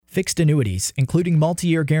Fixed annuities, including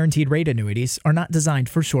multi-year guaranteed rate annuities, are not designed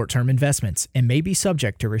for short-term investments and may be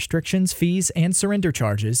subject to restrictions, fees, and surrender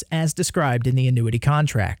charges as described in the annuity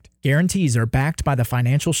contract. Guarantees are backed by the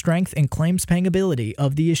financial strength and claims-paying ability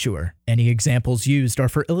of the issuer. Any examples used are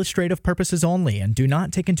for illustrative purposes only and do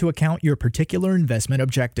not take into account your particular investment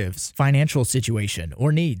objectives, financial situation,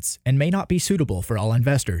 or needs, and may not be suitable for all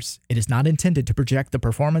investors. It is not intended to project the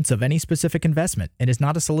performance of any specific investment and is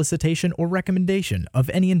not a solicitation or recommendation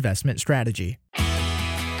of any investment strategy.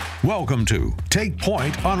 Welcome to Take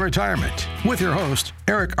Point on Retirement with your host,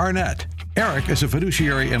 Eric Arnett. Eric is a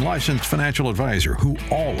fiduciary and licensed financial advisor who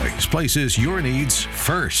always places your needs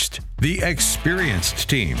first. The experienced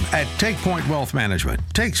team at Take Point Wealth Management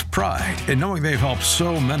takes pride in knowing they've helped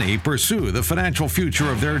so many pursue the financial future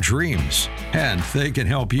of their dreams, and they can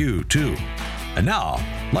help you too. And now,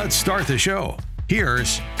 let's start the show.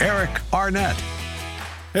 Here's Eric Arnett.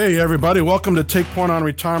 Hey everybody, welcome to Take Point on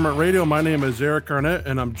Retirement Radio. My name is Eric Arnett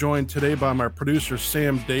and I'm joined today by my producer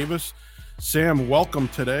Sam Davis. Sam, welcome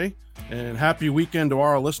today and happy weekend to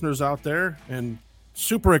our listeners out there, and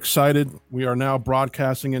super excited. We are now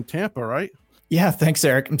broadcasting in Tampa, right? Yeah, thanks,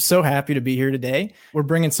 Eric. I'm so happy to be here today. We're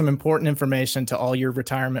bringing some important information to all your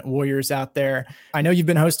retirement warriors out there. I know you've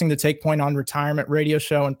been hosting the Take Point on Retirement radio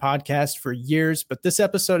show and podcast for years, but this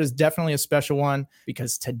episode is definitely a special one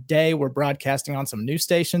because today we're broadcasting on some new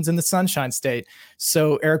stations in the Sunshine State.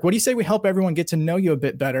 So, Eric, what do you say we help everyone get to know you a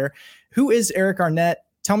bit better? Who is Eric Arnett?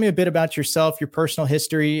 Tell me a bit about yourself, your personal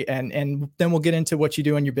history, and then we'll get into what you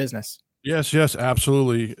do in your business. Yes,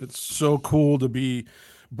 absolutely. It's so cool to be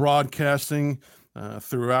broadcasting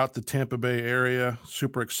throughout the Tampa Bay area.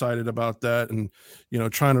 Super excited about that, and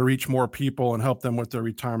trying to reach more people and help them with their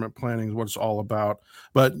retirement planning is what it's all about.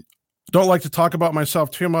 But don't like to talk about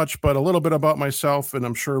myself too much, but a little bit about myself, and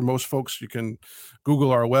I'm sure most folks, you can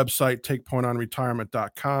Google our website,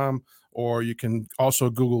 takepointonretirement.com, or you can also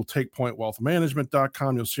Google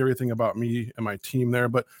takepointwealthmanagement.com. You'll see everything about me and my team there.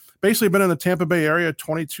 But basically been in the Tampa Bay area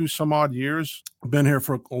 22 some odd years. Been here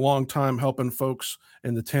for a long time helping folks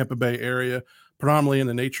in the Tampa Bay area, predominantly in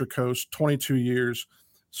the Nature Coast, 22 years.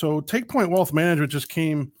 So Take Point Wealth Management just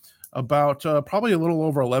came about probably a little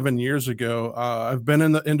over 11 years ago. I've been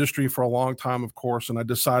in the industry for a long time, of course, and I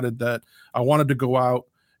decided that I wanted to go out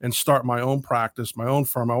and start my own practice, my own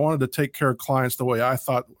firm. I wanted to take care of clients the way I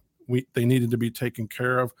thought they needed to be taken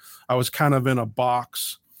care of. I was kind of in a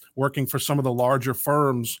box working for some of the larger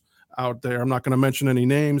firms out there. I'm not going to mention any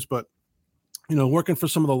names, but working for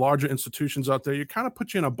some of the larger institutions out there, you kind of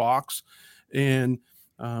put you in a box, and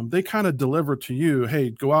they kind of deliver to you,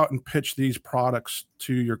 hey, go out and pitch these products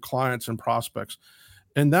to your clients and prospects.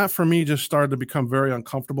 And that for me just started to become very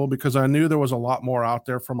uncomfortable because I knew there was a lot more out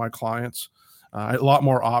there for my clients, a lot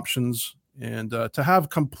more options, and to have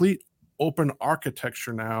complete open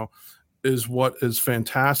architecture now is what is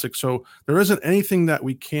fantastic. So there isn't anything that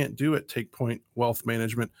we can't do at Take Point Wealth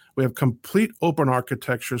Management. We have complete open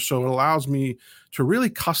architecture, so it allows me to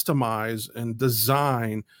really customize and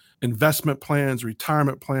design investment plans,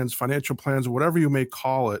 retirement plans, financial plans, whatever you may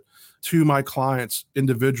call it, to my clients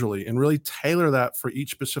individually and really tailor that for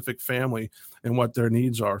each specific family and what their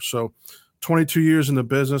needs are. So 22 years in the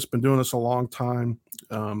business, been doing this a long time.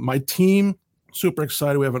 My team, super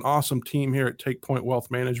excited. We have an awesome team here at Take Point Wealth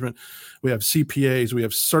Management. We have CPAs, we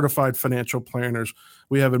have certified financial planners,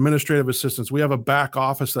 we have administrative assistants, we have a back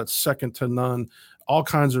office that's second to none, all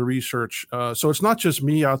kinds of research. So it's not just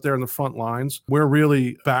me out there in the front lines. We're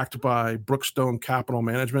really backed by Brookstone Capital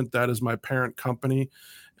Management. That is my parent company.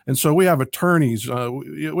 And so we have attorneys.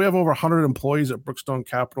 We have over 100 employees at Brookstone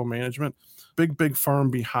Capital Management. Big firm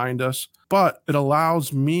behind us. But it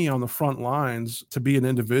allows me on the front lines to be an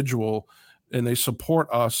individual, and they support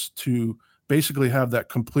us to basically have that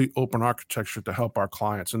complete open architecture to help our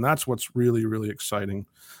clients. And that's what's really, really exciting.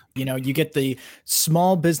 You get the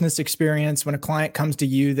small business experience when a client comes to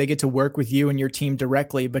you, they get to work with you and your team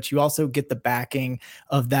directly, but you also get the backing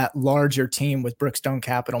of that larger team with Brookstone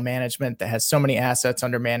Capital Management that has so many assets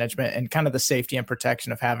under management and kind of the safety and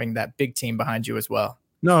protection of having that big team behind you as well.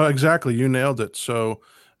 No, exactly. You nailed it. So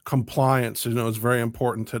compliance, is very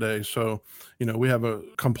important today. So, we have a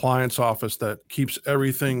compliance office that keeps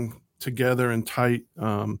everything together and tight.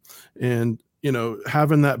 And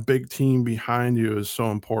having that big team behind you is so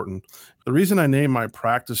important. The reason I named my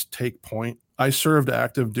practice Take Point, I served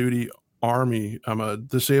active duty Army. I'm a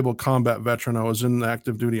disabled combat veteran. I was in the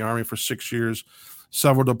active duty Army for 6 years,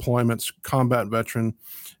 several deployments, combat veteran.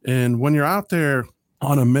 And when you're out there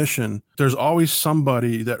on a mission, there's always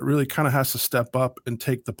somebody that really kind of has to step up and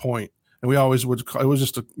take the point. And we always would, it was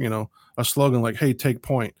just a slogan like, hey, take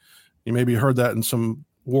point. You maybe heard that in some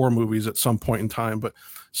war movies at some point in time, but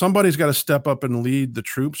somebody's got to step up and lead the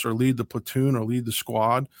troops or lead the platoon or lead the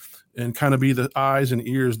squad and kind of be the eyes and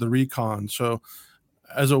ears, the recon. So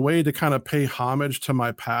as a way to kind of pay homage to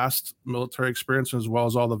my past military experience, as well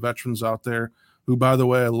as all the veterans out there who, by the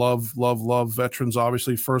way, I love veterans,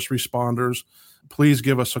 obviously first responders, please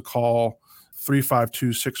give us a call,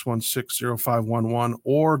 352-616-0511,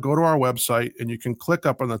 or go to our website and you can click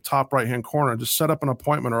up on the top right-hand corner, just set up an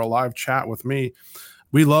appointment or a live chat with me.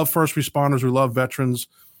 We love first responders. We love veterans.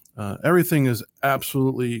 Everything is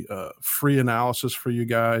absolutely free analysis for you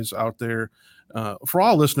guys out there. For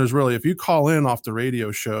all listeners, really, if you call in off the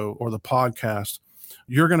radio show or the podcast,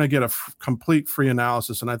 you're going to get a complete free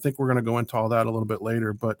analysis. And I think we're going to go into all that a little bit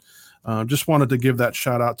later. But just wanted to give that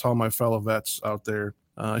shout out to all my fellow vets out there.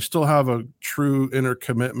 I still have a true inner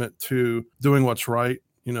commitment to doing what's right,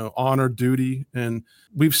 honor, duty. And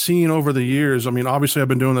we've seen over the years, I mean, obviously I've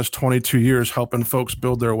been doing this 22 years, helping folks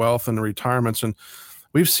build their wealth and retirements. And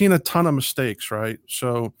we've seen a ton of mistakes, right?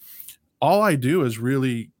 So all I do is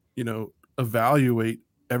really, evaluate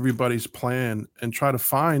everybody's plan and try to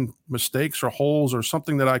find mistakes or holes or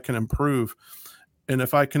something that I can improve. And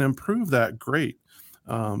if I can improve that, great.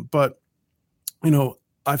 But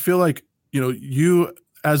I feel like, you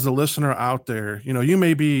as the listener out there, you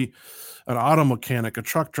may be an auto mechanic, a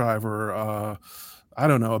truck driver, I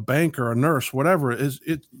don't know, a banker, a nurse, whatever it is.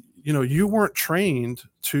 You weren't trained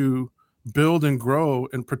to build and grow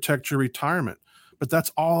and protect your retirement. But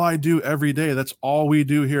that's all I do every day. That's all we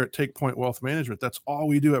do here at Take Point Wealth Management. That's all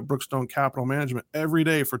we do at Brookstone Capital Management every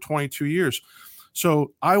day for 22 years.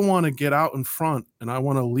 So I want to get out in front and I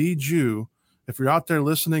want to lead you. If you're out there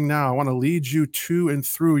listening now, I want to lead you to and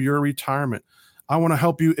through your retirement. I want to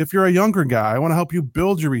help you. If you're a younger guy, I want to help you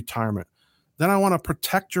build your retirement. Then I want to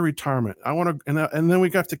protect your retirement. I want to, and then we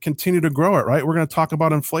got to continue to grow it, right? We're going to talk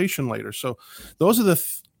about inflation later. So those are the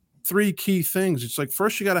three key things. It's like,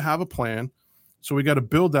 first, you got to have a plan. So we got to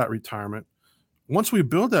build that retirement. Once we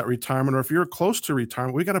build that retirement, or if you're close to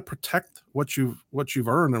retirement, we got to protect what you've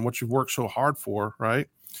earned and what you've worked so hard for, right?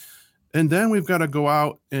 And then we've got to go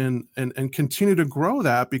out and continue to grow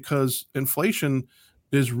that, because inflation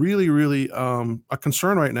is really, really a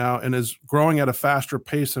concern right now and is growing at a faster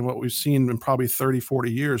pace than what we've seen in probably 30,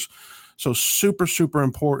 40 years. So super, super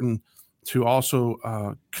important to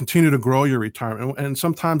also continue to grow your retirement. And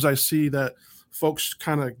sometimes I see that folks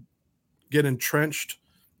kind of get entrenched,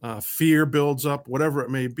 fear builds up, whatever it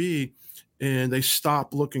may be, and they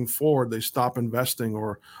stop looking forward, they stop investing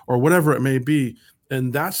or whatever it may be.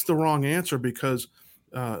 And that's the wrong answer, because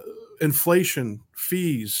inflation,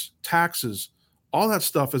 fees, taxes, all that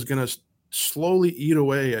stuff is going to slowly eat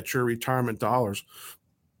away at your retirement dollars.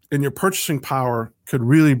 And your purchasing power could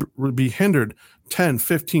really be hindered 10,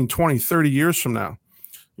 15, 20, 30 years from now.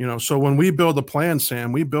 So when we build a plan,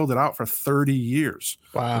 Sam, we build it out for 30 years.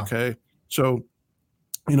 Wow. Okay. So,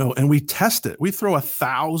 and we test it. We throw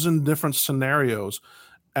 1,000 different scenarios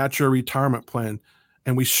at your retirement plan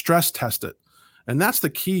and we stress test it. And that's the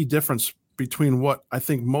key difference between what I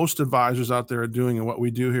think most advisors out there are doing and what we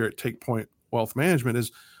do here at Take Point Wealth Management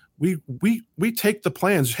is we take the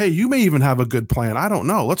plans. Hey, you may even have a good plan. I don't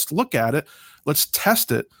know. Let's look at it. Let's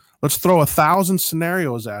test it. Let's throw 1,000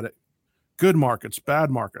 scenarios at it. Good markets, bad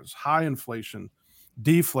markets, high inflation,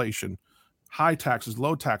 deflation, high taxes,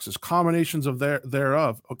 low taxes, combinations of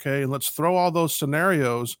thereof. Okay. And let's throw all those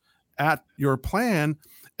scenarios at your plan.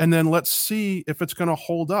 And then let's see if it's going to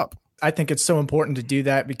hold up. I think it's so important to do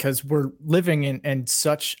that because we're living in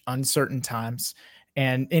such uncertain times.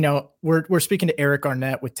 And, we're speaking to Eric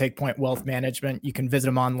Arnett with Take Point Wealth Management. You can visit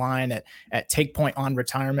him online at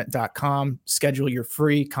takepointonretirement.com. Schedule your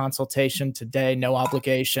free consultation today, no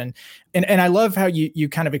obligation. And I love how you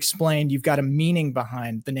kind of explained you've got a meaning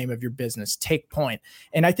behind the name of your business, Take Point.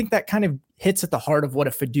 And I think that kind of hits at the heart of what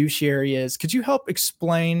a fiduciary is. Could you help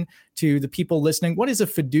explain to the people listening, what is a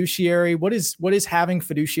fiduciary? What is having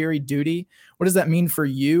fiduciary duty? What does that mean for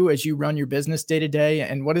you as you run your business day to day?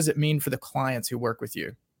 And what does it mean for the clients who work with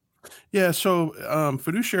you? Yeah. So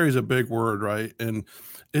fiduciary is a big word, right? And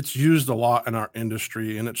it's used a lot in our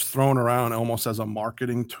industry and it's thrown around almost as a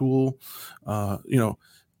marketing tool.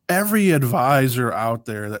 Every advisor out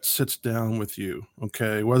there that sits down with you,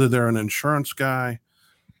 okay, whether they're an insurance guy,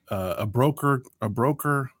 a broker,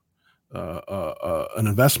 an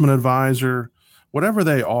investment advisor, whatever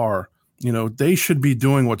they are, they should be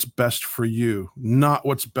doing what's best for you, not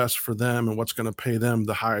what's best for them and what's going to pay them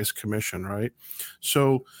the highest commission, right?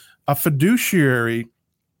 So a fiduciary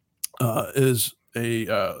is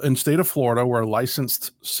in state of Florida, we're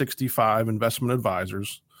licensed 65 investment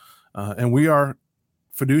advisors, and we are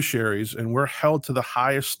fiduciaries, and we're held to the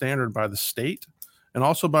highest standard by the state and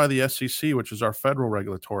also by the SEC, which is our federal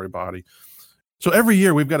regulatory body. So every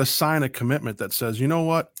year we've got to sign a commitment that says, you know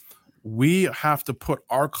what, we have to put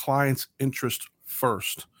our clients' interest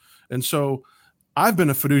first. And so I've been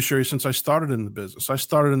a fiduciary since I started in the business. I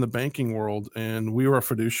started in the banking world and we were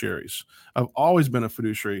fiduciaries. I've always been a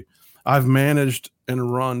fiduciary. I've managed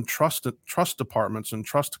and run trust departments and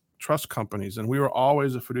trust companies, and we were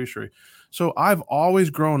always a fiduciary. So I've always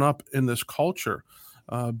grown up in this culture.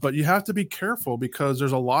 But you have to be careful because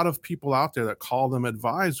there's a lot of people out there that call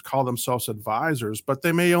themselves advisors, but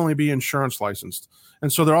they may only be insurance licensed.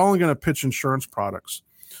 And so they're only going to pitch insurance products.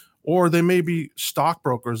 Or they may be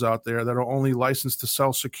stockbrokers out there that are only licensed to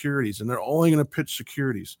sell securities, and they're only going to pitch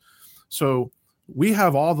securities. So we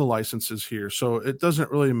have all the licenses here. So it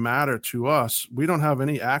doesn't really matter to us. We don't have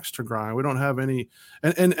any axe to grind. We don't have any.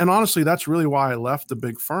 And honestly, that's really why I left the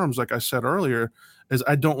big firms. Like I said earlier, is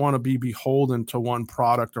I don't want to be beholden to one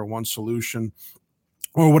product or one solution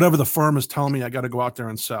or whatever the firm is telling me I got to go out there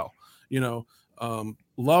and sell.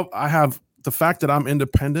 I have the fact that I'm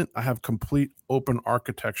independent. I have complete open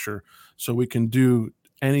architecture, so we can do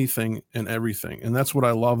anything and everything. And that's what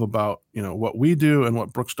I love about, what we do and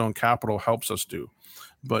what Brookstone Capital helps us do.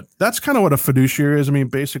 But that's kind of what a fiduciary is. I mean,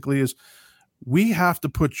 basically is we have to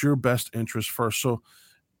put your best interest first. So,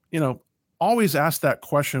 always ask that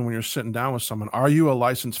question when you're sitting down with someone. Are you a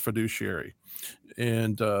licensed fiduciary?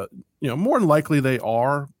 And, more than likely they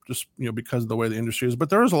are, just, because of the way the industry is. But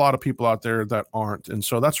there's a lot of people out there that aren't. And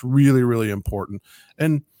so that's really, really important.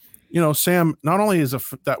 And, Sam, not only is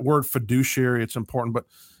that word fiduciary, it's important, but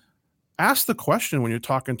ask the question when you're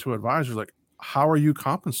talking to advisors, like, how are you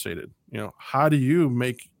compensated? How do you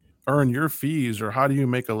earn your fees, or how do you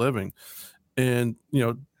make a living? And,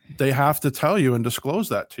 they have to tell you and disclose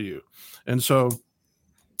that to you. And so,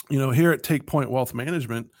 here at Take Point Wealth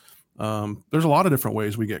Management, there's a lot of different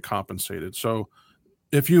ways we get compensated. So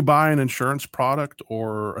if you buy an insurance product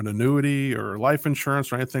or an annuity or life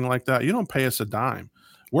insurance or anything like that, you don't pay us a dime.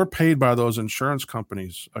 We're paid by those insurance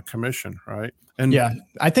companies a commission, right? And yeah,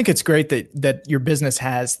 I think it's great that your business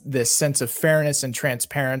has this sense of fairness and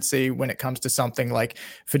transparency when it comes to something like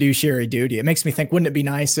fiduciary duty. It makes me think, wouldn't it be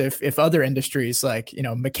nice if other industries like,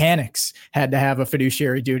 mechanics had to have a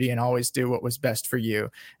fiduciary duty and always do what was best for you?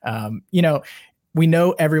 We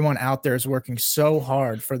know everyone out there is working so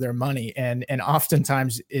hard for their money, and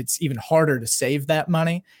oftentimes it's even harder to save that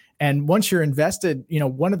money. And once you're invested,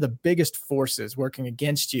 one of the biggest forces working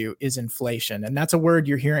against you is inflation. And that's a word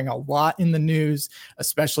you're hearing a lot in the news,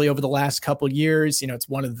 especially over the last couple of years. It's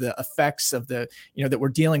one of the effects of that we're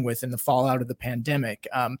dealing with in the fallout of the pandemic.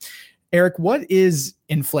 Eric, what is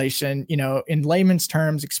inflation? In layman's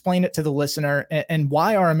terms, explain it to the listener, and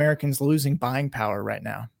why are Americans losing buying power right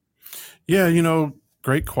now? Yeah,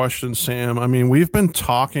 great question, Sam. I mean, we've been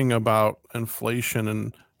talking about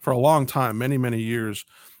inflation for a long time, many, many years,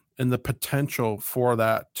 and the potential for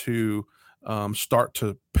that to start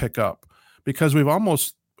to pick up, because we've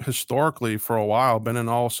almost historically for a while been in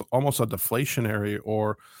almost a deflationary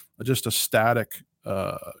or just a static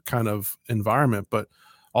kind of environment. But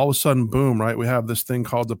all of a sudden, boom, right? We have this thing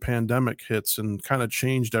called the pandemic hits and kind of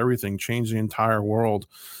changed everything, changed the entire world.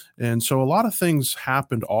 And so a lot of things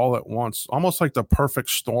happened all at once, almost like the perfect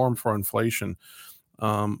storm for inflation.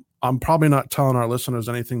 I'm probably not telling our listeners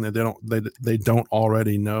anything that they don't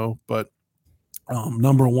already know, but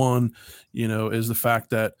number one, is the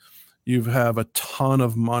fact that you have a ton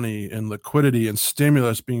of money and liquidity and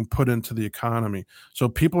stimulus being put into the economy. So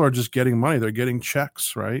people are just getting money. They're getting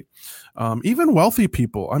checks, right? Even wealthy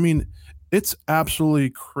people. I mean, it's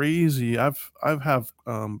absolutely crazy. I've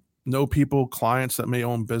know people, clients that may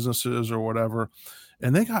own businesses or whatever,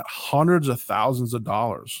 and they got hundreds of thousands of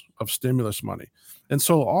dollars of stimulus money. And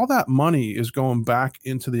so all that money is going back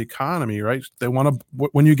into the economy, right? They want to,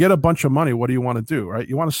 when you get a bunch of money, what do you want to do, right?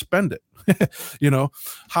 You want to spend it,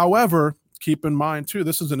 However, keep in mind too,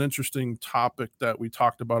 this is an interesting topic that we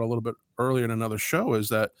talked about a little bit earlier in another show, is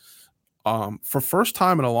that for first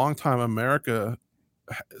time in a long time, America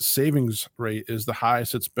savings rate is the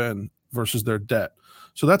highest it's been versus their debt.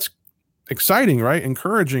 So that's exciting, right?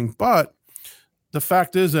 Encouraging. But the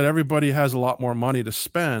fact is that everybody has a lot more money to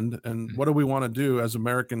spend. And what do we want to do as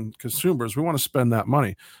American consumers? We want to spend that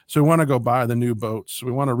money. So we want to go buy the new boats.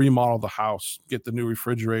 We want to remodel the house, get the new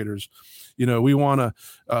refrigerators. We want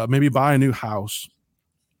to maybe buy a new house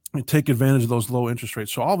and take advantage of those low interest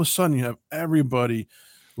rates. So all of a sudden you have everybody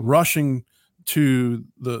rushing to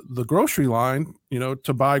the grocery line,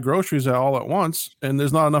 to buy groceries all at once. And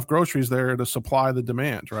there's not enough groceries there to supply the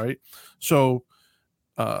demand, right? So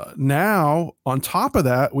now on top of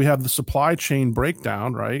that, we have the supply chain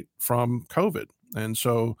breakdown, right, from COVID. And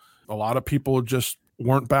so a lot of people just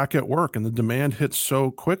weren't back at work, and the demand hit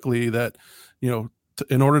so quickly that,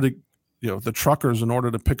 in order to, the truckers, in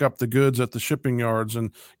order to pick up the goods at the shipping yards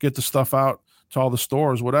and get the stuff out to all the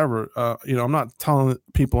stores, whatever, I'm not telling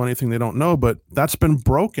people anything they don't know, but that's been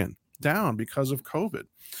broken down because of COVID.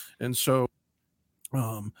 And so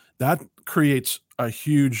that creates a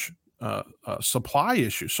huge supply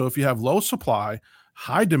issue. So if you have low supply,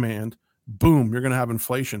 high demand, boom, you're going to have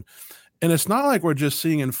inflation. And it's not like we're just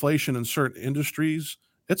seeing inflation in certain industries.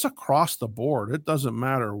 It's across the board. It doesn't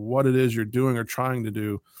matter what it is you're doing or trying to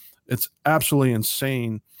do. It's absolutely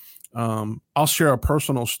insane. I'll share a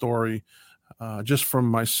personal story just from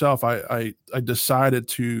myself. I decided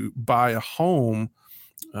to buy a home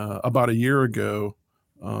about a year ago.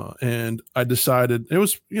 And I decided it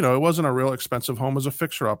wasn't a real expensive home, it was a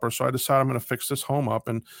fixer-upper. So I decided I'm going to fix this home up,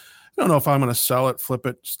 and I don't know if I'm going to sell it, flip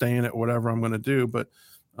it, stay in it, whatever I'm going to do. But,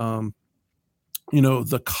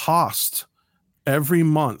 the cost every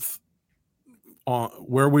month on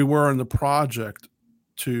where we were in the project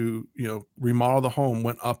to, remodel the home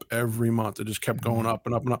went up every month. It just kept going up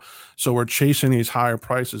and up and up. So we're chasing these higher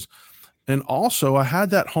prices. And also I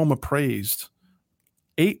had that home appraised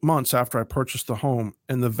 8 months after I purchased the home,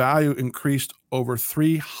 and the value increased over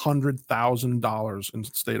 $300,000 in the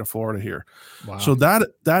state of Florida here. Wow. So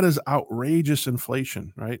that is outrageous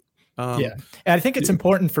inflation, right? Yeah. And I think it's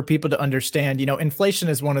important for people to understand, inflation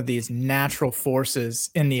is one of these natural forces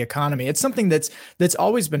in the economy. It's something that's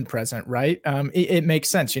always been present, right? It makes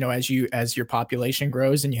sense, as your population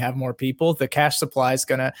grows and you have more people, the cash supply is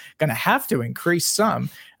gonna have to increase some.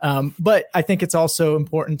 But I think it's also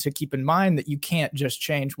important to keep in mind that you can't just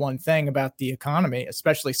change one thing about the economy,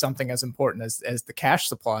 especially something as important as the cash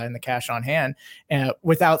supply and the cash on hand,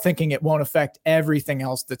 without thinking it won't affect everything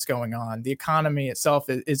else that's going on. The economy itself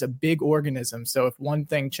is a big organism. So if one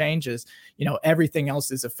thing changes, everything else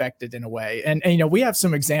is affected in a way. And we have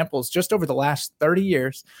some examples just over the last 30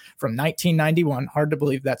 years from 1991, hard to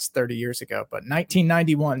believe that's 30 years ago, but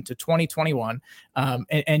 1991 to 2021.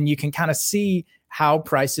 And you can kind of see how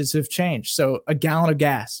prices have changed. So a gallon of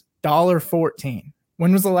gas, $1.14.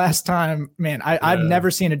 When was the last time, man? I've never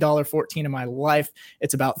seen $1.14 in my life.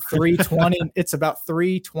 It's about $3.20. It's about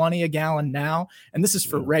 $3.20 a gallon now, and this is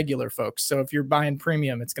for regular folks. So if you're buying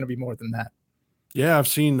premium, it's going to be more than that. Yeah, I've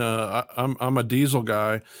seen. I'm a diesel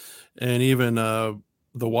guy, and even the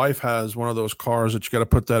wife has one of those cars that you got to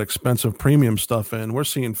put that expensive premium stuff in. We're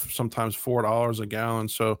seeing sometimes $4 a gallon.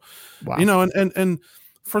 So, wow. And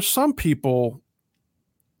for some people,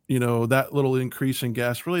 that little increase in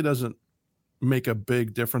gas really doesn't make a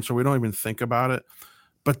big difference, or we don't even think about it.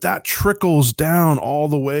 But that trickles down all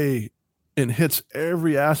the way and hits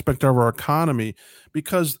every aspect of our economy,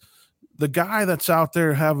 because the guy that's out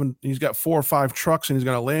there he's got 4 or 5 trucks, and he's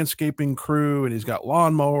got a landscaping crew, and he's got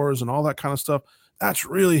lawnmowers and all that kind of stuff. That's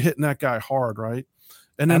really hitting that guy hard, right?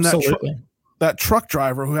 And then that truck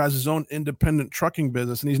driver who has his own independent trucking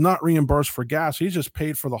business, and he's not reimbursed for gas, he's just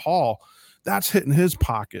paid for the haul. That's hitting his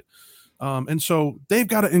pocket. And so they've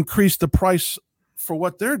got to increase the price for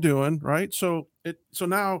what they're doing, right? So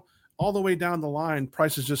now all the way down the line,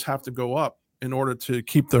 prices just have to go up in order to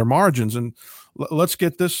keep their margins. And let's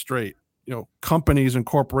get this straight. Companies and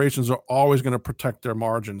corporations are always going to protect their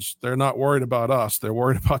margins. They're not worried about us. They're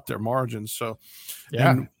worried about their margins. So,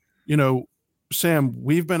 yeah. And, Sam,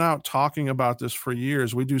 we've been out talking about this for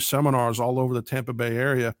years. We do seminars all over the Tampa Bay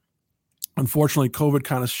area. Unfortunately, COVID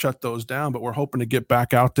kind of shut those down, but we're hoping to get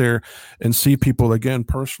back out there and see people again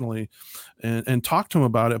personally and talk to them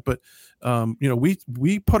about it. But,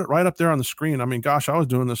 we put it right up there on the screen. I mean, gosh, I was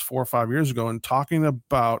doing this 4 or 5 years ago and talking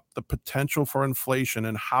about the potential for inflation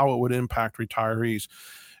and how it would impact retirees.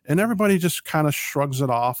 And everybody just kind of shrugs it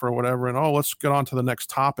off or whatever. And, let's get on to the next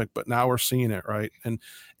topic. But now we're seeing it, right? And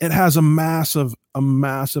it has a massive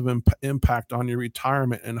impact on your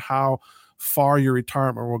retirement and how far your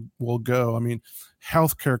retirement will go. I mean,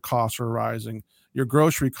 healthcare costs are rising, your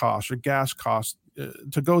grocery costs, your gas costs,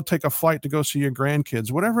 to go take a flight to go see your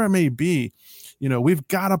grandkids, whatever it may be. We've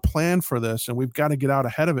got to plan for this, and we've got to get out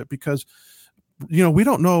ahead of it, because we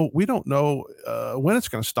don't know when it's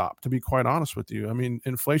going to stop, to be quite honest with you. I mean,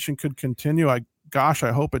 inflation could continue. I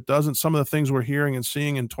hope it doesn't. Some of the things we're hearing and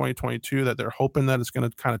seeing in 2022 that they're hoping that it's going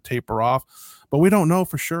to kind of taper off, but we don't know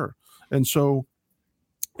for sure. And so,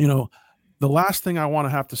 the last thing I want to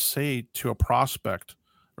have to say to a prospect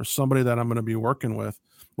or somebody that I'm going to be working with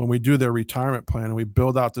when we do their retirement plan and we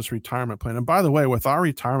build out this retirement plan. And by the way, with our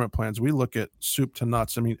retirement plans, we look at soup to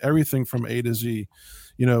nuts. I mean, everything from A to Z.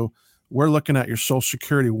 We're looking at your Social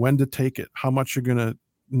Security, when to take it, how much you're going to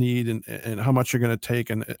need and how much you're going to take,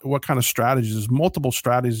 and what kind of strategies. There's multiple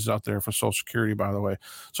strategies out there for Social Security, by the way.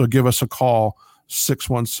 So give us a call.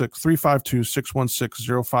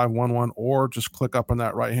 352-616-0511, or just click up in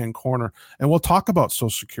that right-hand corner and we'll talk about Social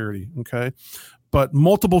Security. Okay. But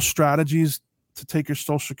multiple strategies to take your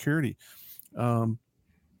Social Security. Our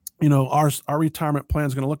retirement plan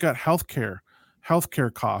is going to look at healthcare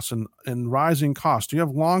costs and rising costs. Do you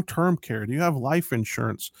have long-term care? Do you have life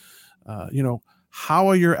insurance? How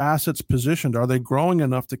are your assets positioned? Are they growing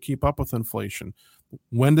enough to keep up with inflation?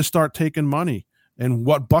 When to start taking money? And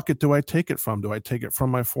what bucket do I take it from? Do I take it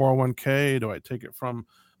from my 401k? Do I take it from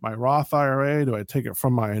my Roth IRA? Do I take it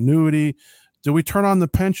from my annuity? Do we turn on the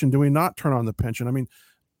pension? Do we not turn on the pension? I mean,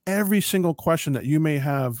 every single question that you may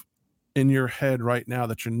have in your head right now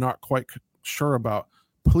that you're not quite sure about,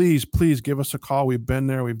 please give us a call. We've been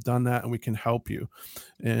there, we've done that, and we can help you.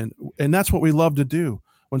 And that's what we love to do.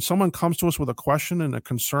 When someone comes to us with a question and a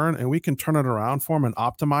concern and we can turn it around for them and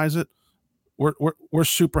optimize it, we're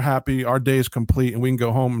super happy. Our day is complete and we can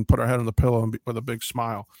go home and put our head on the pillow and with a big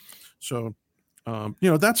smile. So,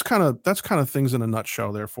 that's kind of things in a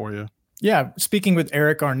nutshell there for you. Yeah. Speaking with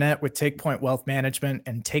Eric Arnett with Take Point Wealth Management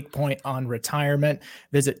and Take Point on Retirement,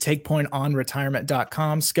 visit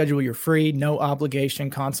takepointonretirement.com. Schedule your free, no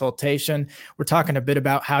obligation consultation. We're talking a bit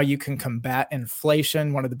about how you can combat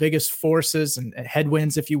inflation, one of the biggest forces and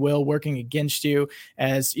headwinds, if you will, working against you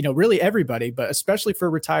as, really everybody, but especially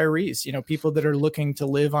for retirees, people that are looking to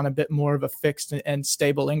live on a bit more of a fixed and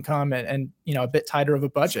stable income and a bit tighter of a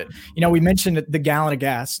budget. We mentioned the gallon of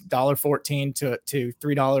gas, $1.14 to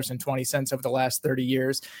 $3.20 over the last 30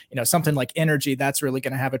 years. Something like energy, that's really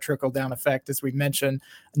going to have a trickle down effect. As we mentioned,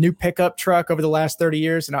 a new pickup truck over the last 30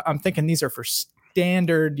 years. And I'm thinking these are for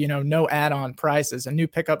standard, no add-on prices. A new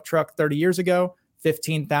pickup truck 30 years ago,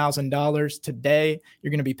 $15,000. Today,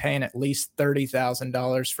 you're going to be paying at least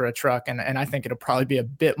 $30,000 for a truck. And I think it'll probably be a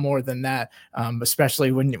bit more than that,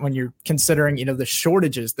 especially when you're considering, the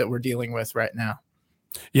shortages that we're dealing with right now.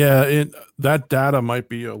 Yeah, that data might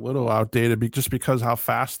be a little outdated just because how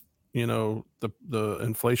fast the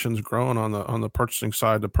inflation's grown on the purchasing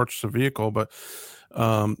side to purchase a vehicle. But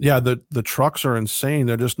the trucks are insane.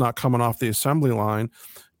 They're just not coming off the assembly line.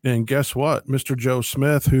 And guess what? Mr. Joe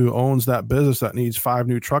Smith, who owns that business that needs 5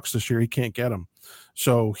 new trucks this year, he can't get them.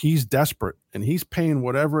 So he's desperate and he's paying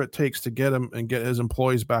whatever it takes to get him and get his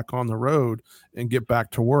employees back on the road and get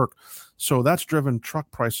back to work. So that's driven truck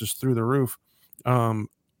prices through the roof.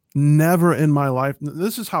 Never in my life,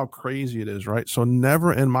 this is how crazy it is, right? So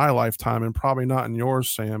never in my lifetime, and probably not in yours,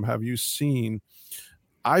 Sam, have you seen,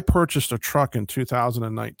 I purchased a truck in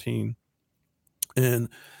 2019 and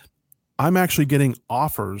I'm actually getting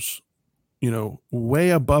offers, way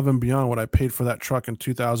above and beyond what I paid for that truck in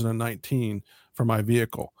 2019 for my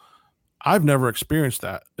vehicle. I've never experienced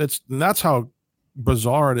that. That's how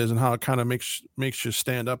bizarre it is and how it kind of makes you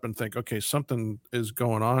stand up and think, okay, something is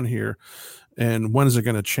going on here. And when is it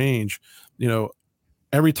going to change?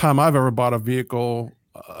 Every time I've ever bought a vehicle,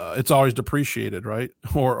 it's always depreciated, right?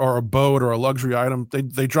 Or a boat or a luxury item,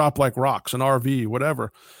 they drop like rocks, an RV,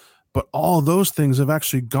 whatever. But all those things have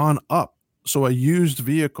actually gone up. So a used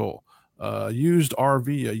vehicle, a used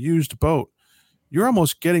RV, a used boat, you're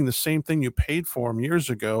almost getting the same thing you paid for them years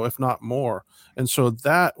ago, if not more. And so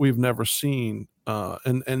that we've never seen.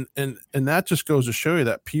 And that just goes to show you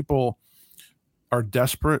that people are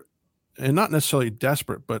desperate, and not necessarily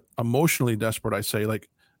desperate, but emotionally desperate. I say, like,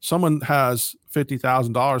 someone has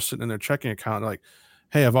 $50,000 sitting in their checking account, like,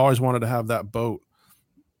 hey, I've always wanted to have that boat.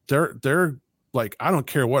 They're like, I don't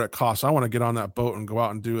care what it costs. I want to get on that boat and go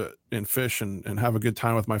out and do it and fish and have a good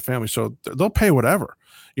time with my family. So they'll pay whatever,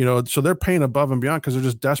 so they're paying above and beyond because they're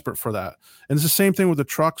just desperate for that. And it's the same thing with the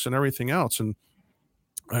trucks and everything else. And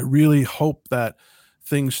I really hope that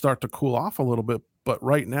things start to cool off a little bit. But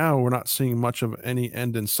right now, we're not seeing much of any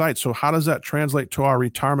end in sight. So how does that translate to our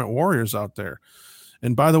retirement warriors out there?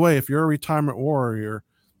 And by the way, if you're a retirement warrior,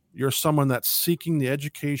 you're someone that's seeking the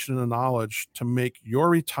education and the knowledge to make your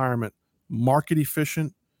retirement market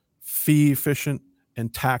efficient, fee efficient,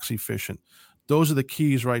 and tax efficient. Those are the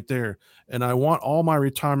keys right there. And I want all my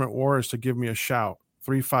retirement warriors to give me a shout,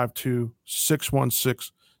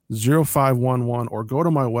 352-616-0511, or go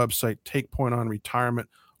to my website,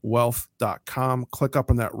 takepointonretirementwealth.com. Click up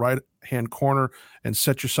in that right-hand corner and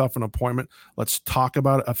set yourself an appointment. Let's talk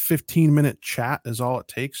about it. A 15-minute chat is all it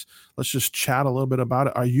takes. Let's just chat a little bit about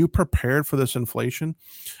it. Are you prepared for this inflation?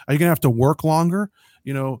 Are you going to have to work longer?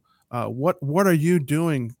 What are you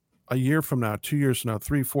doing a year from now, 2 years from now,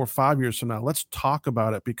 3, 4, 5 years from now? Let's talk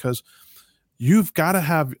about it, because you've got to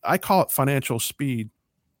have, I call it financial speed.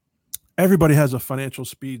 Everybody has a financial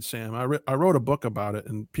speed, Sam. I wrote a book about it,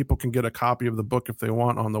 and people can get a copy of the book if they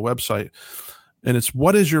want on the website. And it's,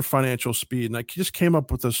 what is your financial speed? And I just came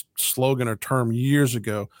up with this slogan or term years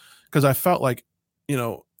ago because I felt like,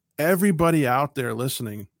 everybody out there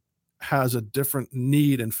listening has a different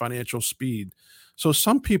need in financial speed. So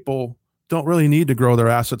some people don't really need to grow their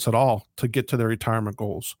assets at all to get to their retirement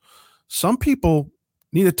goals. Some people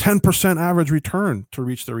need a 10% average return to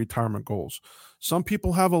reach their retirement goals. Some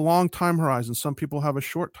people have a long time horizon. Some people have a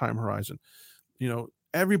short time horizon.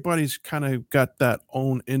 Everybody's kind of got that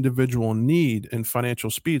own individual need in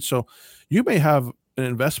financial speed. So you may have an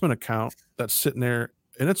investment account that's sitting there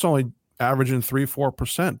and it's only averaging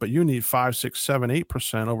 3-4%, but you need 5, 6, 7,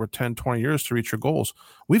 8% over 10, 20 years to reach your goals.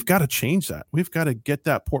 We've got to change that. We've got to get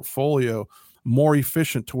that portfolio more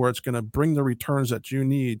efficient to where it's going to bring the returns that you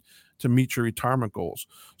need to meet your retirement goals.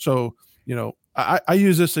 So, I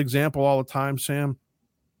use this example all the time, Sam,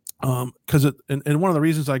 because and one of the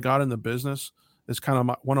reasons I got in the business is kind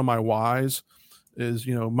of one of my whys is,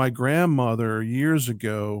 my grandmother years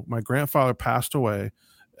ago, my grandfather passed away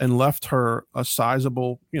and left her a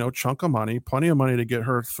sizable, chunk of money, plenty of money to get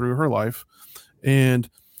her through her life.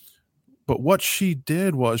 But what she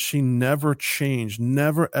did was she never changed,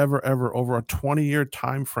 never, ever, ever over a 20-year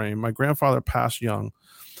time frame. My grandfather passed young,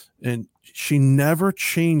 and she never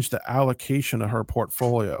changed the allocation of her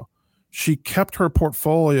portfolio. She kept her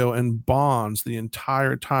portfolio in bonds the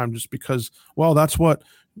entire time just because, well, that's what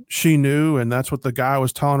she knew and that's what the guy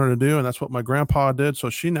was telling her to do and that's what my grandpa did, so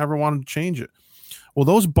she never wanted to change it. Well,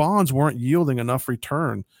 those bonds weren't yielding enough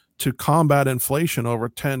return to combat inflation over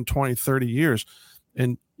 10, 20, 30 years,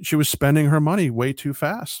 and she was spending her money way too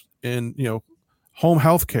fast in, home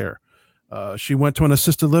health care. She went to an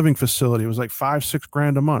assisted living facility. It was like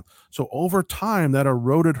 $5-6 a month. So over time, that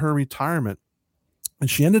eroded her retirement. And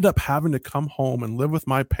she ended up having to come home and live with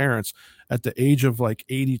my parents at the age of like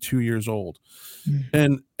 82 years old.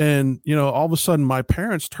 Mm. And all of a sudden my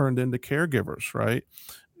parents turned into caregivers, right?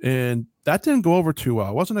 And that didn't go over too well.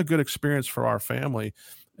 It wasn't a good experience for our family.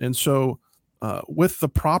 And so with the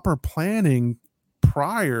proper planning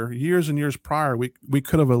years and years prior, we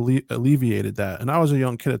could have alleviated that. And I was a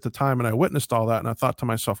young kid at the time and I witnessed all that. And I thought to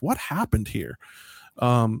myself, what happened here?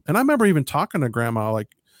 And I remember even talking to grandma,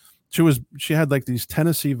 like, she had like these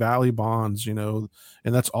Tennessee Valley bonds, and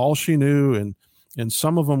that's all she knew. And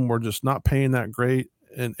some of them were just not paying that great.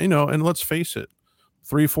 And, and let's face it,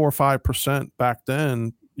 3, 4, 5% back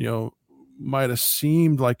then, might have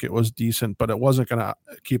seemed like it was decent, but it wasn't going to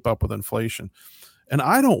keep up with inflation. And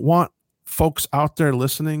I don't want folks out there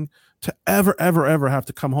listening to ever, ever, ever have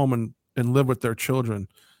to come home and live with their children.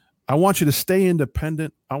 I want you to stay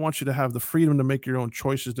independent. I want you to have the freedom to make your own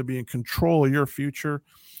choices, to be in control of your future.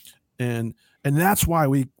 And that's why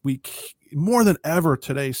we more than ever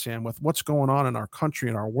today, Sam, with what's going on in our country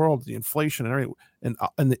and our world, the inflation and everything,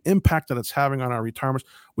 and the impact that it's having on our retirements,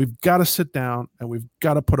 we've got to sit down and we've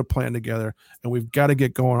got to put a plan together and we've got to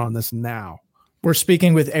get going on this now. We're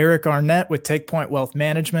speaking with Eric Arnett with Take Point Wealth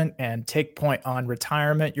Management and Take Point on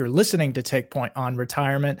Retirement. You're listening to Take Point on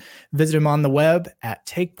Retirement. Visit him on the web at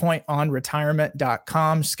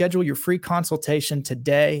takepointonretirement.com. Schedule your free consultation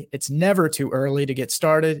today. It's never too early to get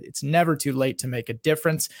started. It's never too late to make a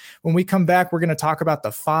difference. When we come back, we're going to talk about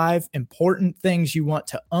the 5 important things you want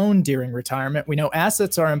to own during retirement. We know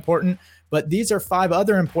assets are important, but these are 5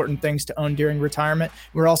 other important things to own during retirement.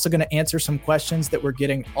 We're also going to answer some questions that we're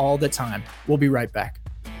getting all the time. We'll be right back.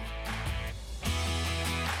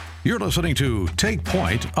 You're listening to Take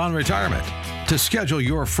Point on Retirement. To schedule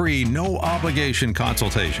your free, no-obligation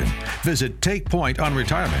consultation, visit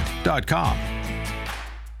takepointonretirement.com.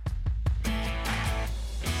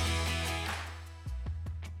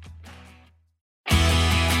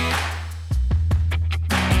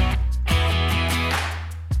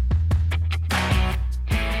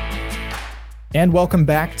 And welcome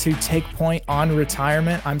back to Take Point on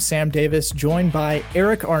Retirement. I'm Sam Davis, joined by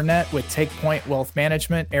Eric Arnett with Take Point Wealth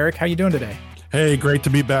Management. Eric, how you doing today? Hey, great to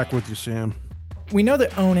be back with you, Sam. We know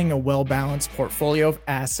that owning a well-balanced portfolio of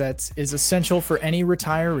assets is essential for any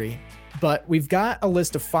retiree, but we've got a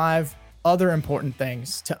list of 5 other important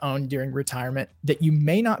things to own during retirement that you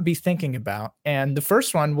may not be thinking about. And the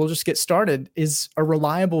first one, we'll just get started, is a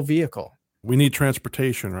reliable vehicle. We need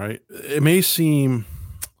transportation, right? It may seem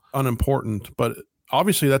unimportant, but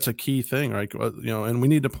obviously that's a key thing, right? And we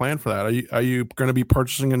need to plan for that. Are you going to be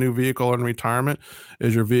purchasing a new vehicle in retirement?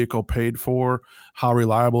 Is your vehicle paid for? How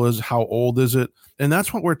reliable is it? How old is it? And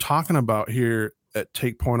that's what we're talking about here at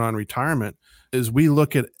Take Point on Retirement, is we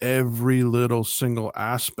look at every little single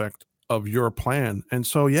aspect of your plan. And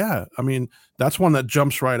so, yeah, I mean, that's one that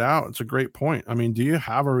jumps right out. It's a great point. I mean, do you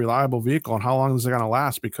have a reliable vehicle, and how long is it going to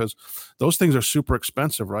last? Because those things are super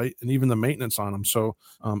expensive, right? And even the maintenance on them. So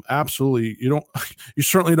absolutely, you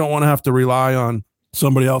certainly don't want to have to rely on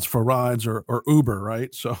somebody else for rides or Uber,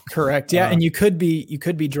 right? So correct. Yeah. And you could be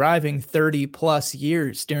driving 30 plus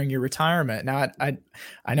years during your retirement. Now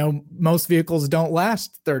I know most vehicles don't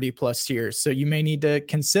last 30 plus years. So you may need to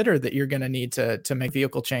consider that you're going to need to make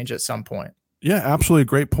vehicle change at some point. Yeah, absolutely.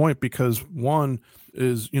 Great point. Because one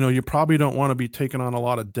is, you probably don't want to be taking on a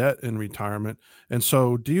lot of debt in retirement. And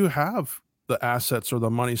so do you have the assets or the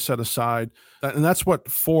money set aside? And that's what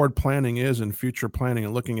forward planning is, and future planning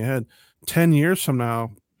and looking ahead. 10 years from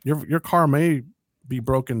now, your car may be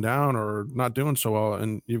broken down or not doing so well,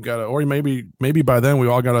 and you've got to, or maybe by then we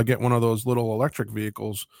all got to get one of those little electric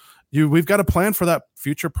vehicles. We've got to plan for that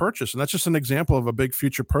future purchase, and that's just an example of a big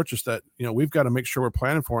future purchase that we've got to make sure we're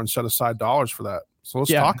planning for and set aside dollars for that. So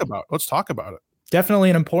let's talk about it. Definitely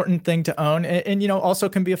an important thing to own, and also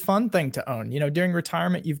can be a fun thing to own. During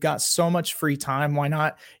retirement, you've got so much free time. Why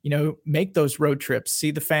not, make those road trips,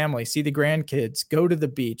 see the family, see the grandkids, go to the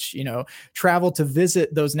beach, travel to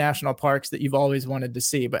visit those national parks that you've always wanted to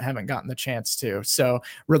see but haven't gotten the chance to. So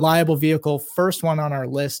reliable vehicle, first one on our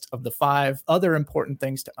list of the 5 other important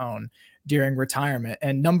things to own during retirement.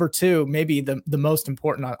 And number 2, maybe the most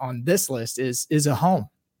important on this list is a home.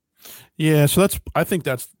 Yeah, so I think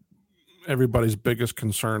that's everybody's biggest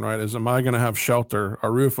concern, right? Is, am I going to have shelter,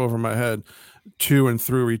 a roof over my head to and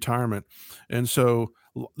through retirement? And so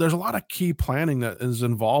there's a lot of key planning that is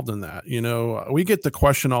involved in that. We get the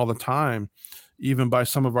question all the time, even by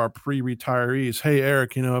some of our pre-retirees. Hey,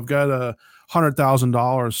 Eric, I've got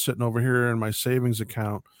 $100,000 sitting over here in my savings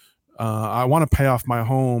account. I want to pay off my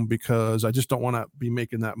home because I just don't want to be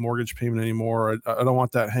making that mortgage payment anymore. I don't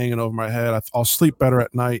want that hanging over my head. I'll sleep better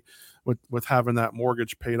at night with having that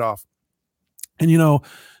mortgage paid off. And,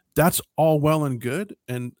 that's all well and good,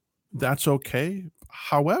 and that's okay.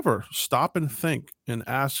 However, stop and think and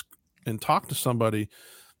ask and talk to somebody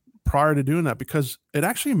prior to doing that, because it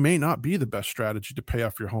actually may not be the best strategy to pay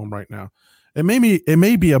off your home right now. It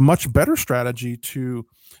may be a much better strategy to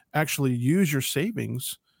actually use your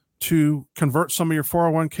savings to convert some of your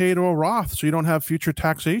 401k to a Roth so you don't have future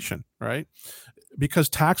taxation, right? Because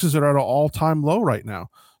taxes are at an all-time low right now.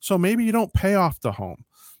 So maybe you don't pay off the home.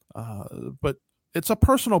 But it's a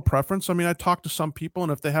personal preference. I mean, I talk to some people,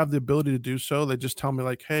 and if they have the ability to do so, they just tell me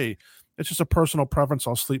like, hey, it's just a personal preference.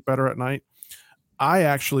 I'll sleep better at night. I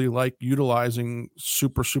actually like utilizing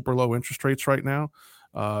super, super low interest rates right now.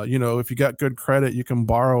 If you got good credit, you can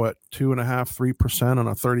borrow at 2.5%, 3% on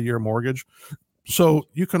a 30-year mortgage. So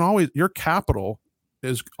your capital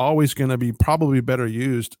is always going to be probably better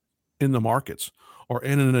used in the markets or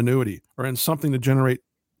in an annuity or in something to generate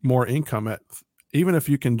more income even if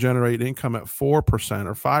you can generate income at 4% or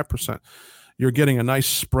 5%, you're getting a nice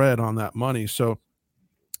spread on that money. So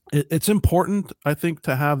it's important, I think,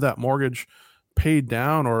 to have that mortgage paid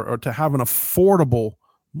down or to have an affordable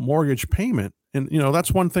mortgage payment. And,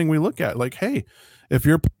 that's one thing we look at. Like, hey, if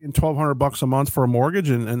you're paying $1,200 a month for a mortgage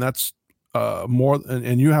and that's more,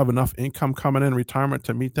 and you have enough income coming in retirement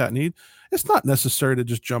to meet that need, it's not necessary to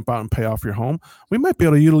just jump out and pay off your home. We might be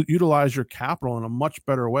able to utilize your capital in a much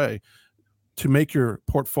better way to make your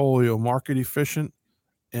portfolio market efficient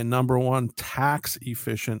and, number 1, tax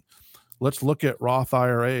efficient. Let's look at Roth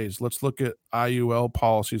IRAs. Let's look at IUL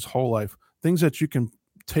policies, whole life, things that you can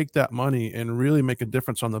take that money and really make a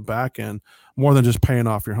difference on the back end more than just paying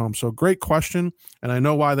off your home. So great question. And I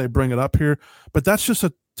know why they bring it up here, but that's just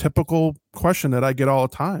a typical question that I get all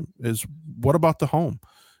the time is, what about the home?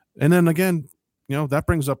 And then again, that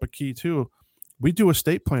brings up a key too. We do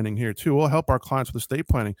estate planning here too. We'll help our clients with estate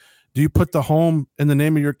planning. Do you put the home in the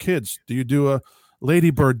name of your kids? Do you do a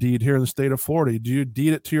ladybird deed here in the state of Florida? Do you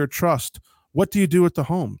deed it to your trust? What do you do with the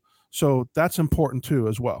home? So that's important too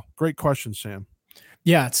as well. Great question, Sam.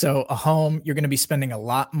 Yeah. So a home, you're going to be spending a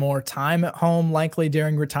lot more time at home, likely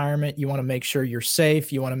during retirement. You want to make sure you're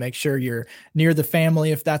safe. You want to make sure you're near the family,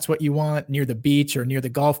 if that's what you want, near the beach or near the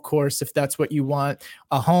golf course, if that's what you want.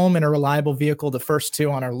 A home and a reliable vehicle, the first 2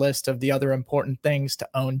 on our list of the other important things to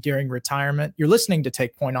own during retirement. You're listening to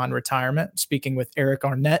Take Point on Retirement, speaking with Eric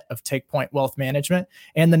Arnett of Take Point Wealth Management.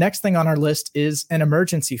 And the next thing on our list is an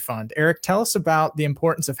emergency fund. Eric, tell us about the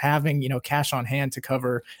importance of having, cash on hand to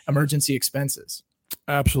cover emergency expenses.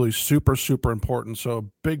 Absolutely. Super, super important. So a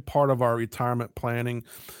big part of our retirement planning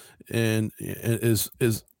is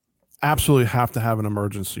absolutely have to have an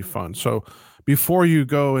emergency fund. So before you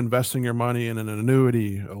go investing your money in an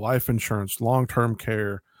annuity, life insurance, long-term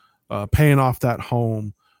care, paying off that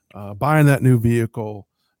home, buying that new vehicle,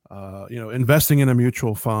 investing in a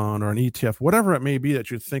mutual fund or an ETF, whatever it may be that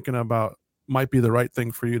you're thinking about might be the right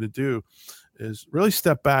thing for you to do, is really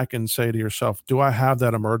step back and say to yourself, do I have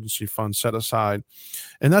that emergency fund set aside?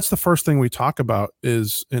 And that's the first thing we talk about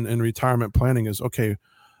is in retirement planning is, okay,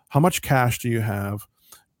 how much cash do you have?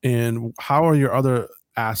 And how are your other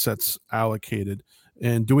assets allocated?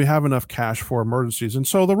 And do we have enough cash for emergencies? And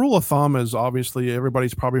so the rule of thumb is, obviously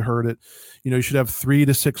everybody's probably heard it. You should have 3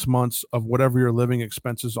 to 6 months of whatever your living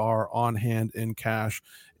expenses are on hand in cash.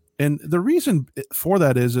 And the reason for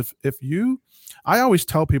that is I always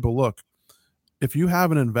tell people, look, if you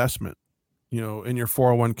have an investment, in your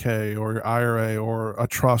 401k or your IRA or a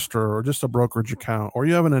trust or just a brokerage account, or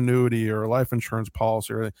you have an annuity or a life insurance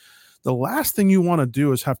policy, the last thing you want to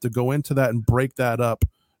do is have to go into that and break that up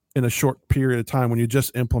in a short period of time when you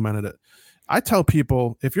just implemented it. I tell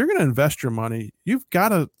people, if you're going to invest your money, you've got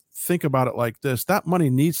to think about it like this. That money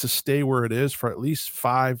needs to stay where it is for at least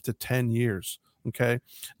 5 to 10 years. Okay.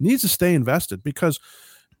 Needs to stay invested, because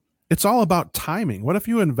it's all about timing. What if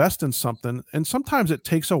you invest in something and sometimes it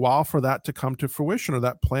takes a while for that to come to fruition or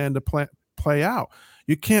that plan to play out?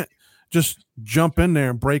 You can't just jump in there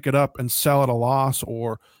and break it up and sell at a loss,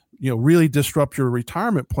 or really disrupt your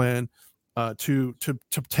retirement plan to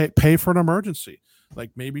pay for an emergency.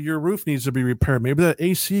 Like maybe your roof needs to be repaired, maybe the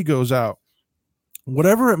AC goes out,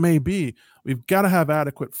 whatever it may be. We've got to have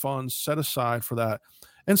adequate funds set aside for that.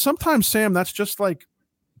 And sometimes, Sam, that's just like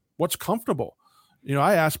what's comfortable.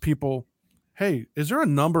 I ask people, hey, is there a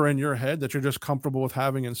number in your head that you're just comfortable with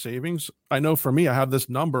having in savings? I know for me, I have this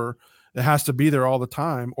number that has to be there all the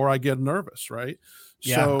time, or I get nervous, right?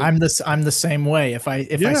 Yeah, so, I'm the same way. If I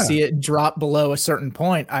see it drop below a certain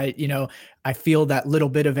point, I feel that little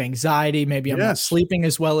bit of anxiety. Maybe I'm not sleeping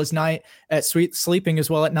as well at night.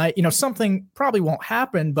 Something probably won't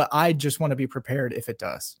happen, but I just want to be prepared if it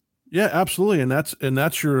does. Yeah, absolutely. And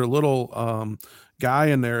that's your little guy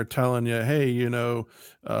in there telling you, hey,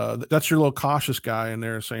 that's your little cautious guy in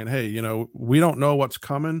there saying, hey, we don't know what's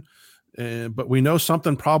coming, but we know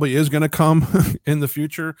something probably is going to come in the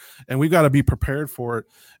future, and we got to be prepared for it.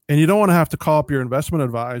 And you don't want to have to call up your investment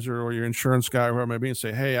advisor or your insurance guy, or whoever it may be, and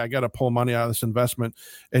say, hey, I got to pull money out of this investment,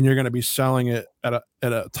 and you're going to be selling it at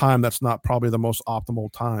a time that's not probably the most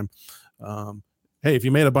optimal time. Hey, if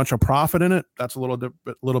you made a bunch of profit in it, that's a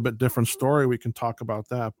little bit different story. We can talk about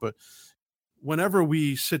that. But whenever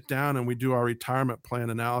we sit down and we do our retirement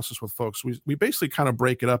plan analysis with folks, we basically kind of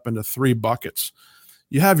break it up into 3 buckets.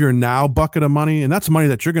 You have your now bucket of money, and that's money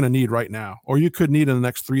that you're going to need right now, or you could need in the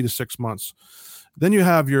next 3 to 6 months. Then you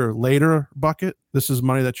have your later bucket. This is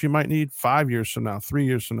money that you might need 5 years from now, 3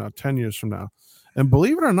 years from now, 10 years from now. And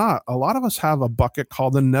believe it or not, a lot of us have a bucket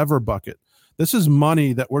called the never bucket. This is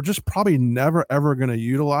money that we're just probably never, ever going to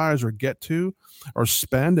utilize or get to or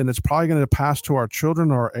spend. And it's probably going to pass to our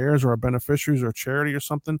children or our heirs or our beneficiaries or charity or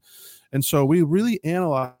something. And so we really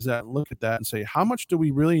analyze that and look at that and say, how much do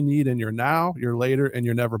we really need in your now, your later, and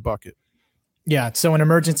your never bucket? Yeah. So an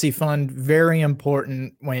emergency fund, very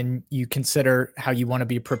important when you consider how you want to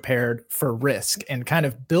be prepared for risk, and kind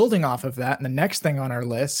of building off of that. And the next thing on our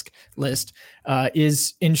list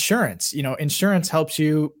is insurance. Insurance helps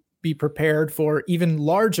you be prepared for even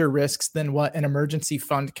larger risks than what an emergency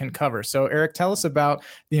fund can cover. So Eric, tell us about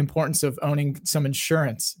the importance of owning some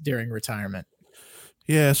insurance during retirement.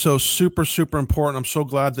 Yeah, so super, super important. I'm so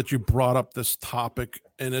glad that you brought up this topic.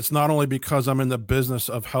 And it's not only because I'm in the business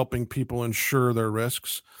of helping people insure their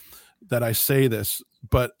risks that I say this,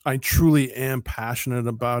 but I truly am passionate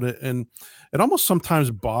about it. And it almost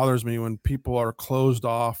sometimes bothers me when people are closed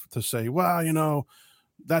off to say, well,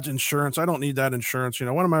 that's insurance. I don't need that insurance.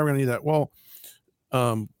 What am I going to need that? Well,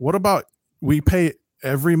 what about, we pay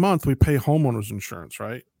every month, we pay homeowners insurance,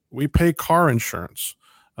 right? We pay car insurance.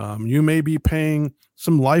 You may be paying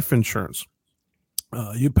some life insurance.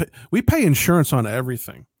 We pay insurance on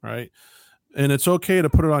everything, right? And it's okay to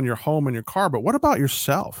put it on your home and your car, but what about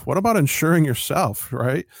yourself? What about insuring yourself,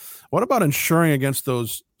 right? What about insuring against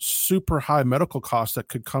those super high medical costs that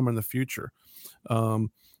could come in the future?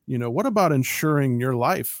 What about insuring your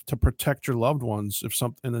life to protect your loved ones if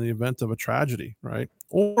something in the event of a tragedy, right?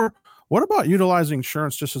 Or what about utilizing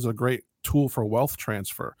insurance just as a great tool for wealth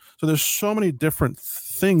transfer? So there's so many different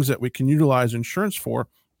things that we can utilize insurance for.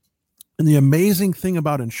 And the amazing thing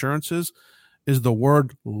about insurance is the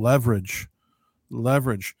word leverage.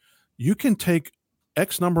 Leverage. You can take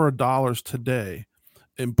X number of dollars today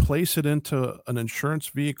and place it into an insurance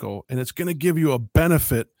vehicle, and it's going to give you a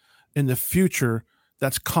benefit in the future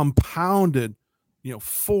that's compounded,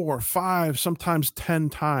 4, 5, sometimes 10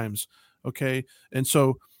 times. Okay. And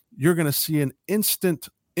so you're going to see an instant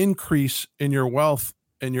increase in your wealth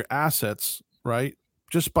and your assets, right?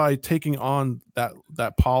 just by taking on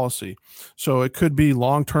that policy. So it could be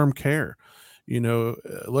long-term care.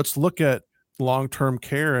 Let's look at long-term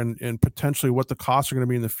care and potentially what the costs are going to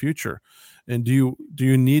be in the future. And do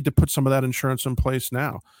you need to put some of that insurance in place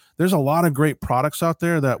now? There's a lot of great products out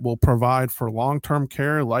there that will provide for long-term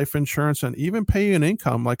care, life insurance, and even pay you an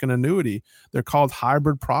income like an annuity. They're called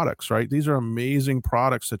hybrid products, right? These are amazing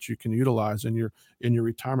products that you can utilize in your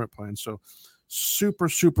retirement plan. So super,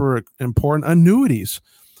 super important. Annuities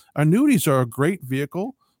are a great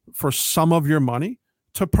vehicle for some of your money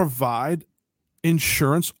to provide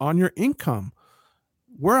insurance on your income.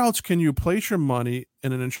 Where else can you place your money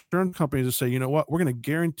in an insurance company to say, you know what, we're going to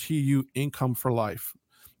guarantee you income for life?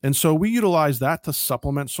 And so we utilize that to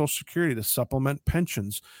supplement Social Security, to supplement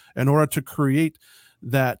pensions, in order to create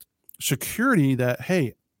that security that,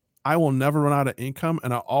 hey, I will never run out of income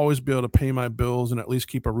and I'll always be able to pay my bills and at least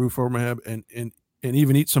keep a roof over my head and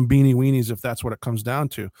even eat some beanie weenies if that's what it comes down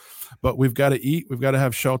to. But we've got to eat, we've got to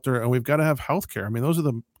have shelter, and we've got to have healthcare. I mean, those are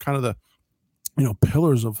the kind of the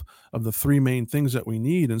pillars of the three main things that we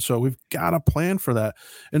need. And so we've got to plan for that.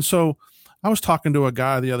 And so I was talking to a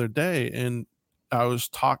guy the other day, and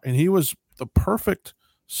he was the perfect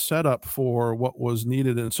setup for what was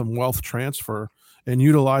needed in some wealth transfer and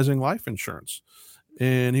utilizing life insurance.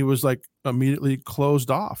 And he was like immediately closed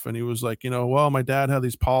off. And he was like, well, my dad had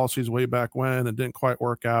these policies way back when, it didn't quite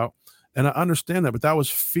work out. And I understand that, but that was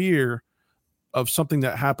fear of something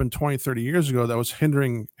that happened 20, 30 years ago that was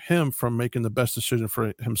hindering him from making the best decision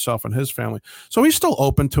for himself and his family. So he's still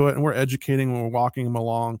open to it, and we're educating and we're walking him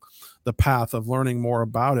along the path of learning more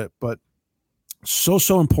about it. But so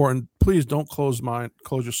important. Please don't close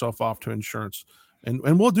yourself off to insurance.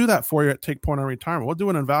 And we'll do that for you at Take Point on Retirement. We'll do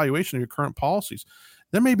an evaluation of your current policies.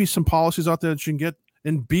 There may be some policies out there that you can get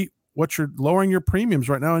and beat what you're lowering your premiums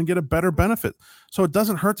right now and get a better benefit. So it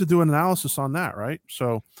doesn't hurt to do an analysis on that, right?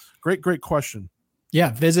 So great question.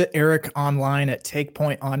 Yeah, visit Eric online at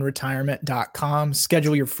takepointonretirement.com.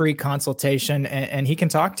 Schedule your free consultation, and he can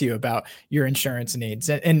talk to you about your insurance needs.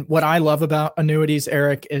 And what I love about annuities,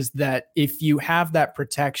 Eric, is that if you have that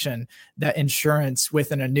protection, that insurance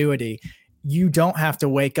with an annuity, you don't have to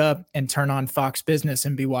wake up and turn on Fox Business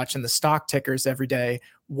and be watching the stock tickers every day,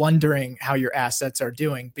 wondering how your assets are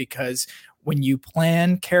doing. Because when you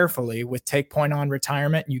plan carefully with Take Point on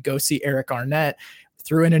Retirement, you go see Eric Arnett,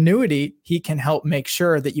 through an annuity, he can help make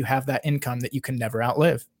sure that you have that income that you can never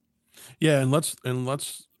outlive. Yeah, and let's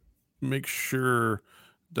make sure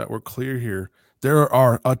that we're clear here. There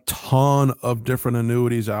are a ton of different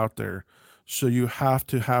annuities out there. So you have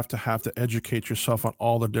to educate yourself on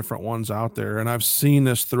all the different ones out there. And I've seen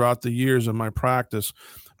this throughout the years of my practice.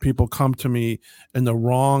 People come to me and the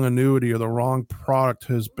wrong annuity or the wrong product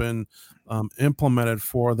has been implemented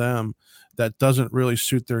for them that doesn't really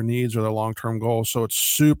suit their needs or their long-term goals. So it's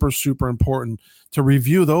super, super important to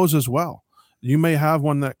review those as well. You may have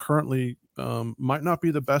one that currently might not be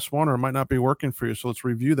the best one or might not be working for you. So let's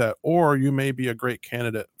review that. Or you may be a great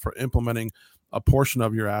candidate for implementing a portion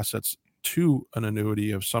of your assets to an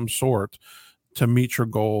annuity of some sort to meet your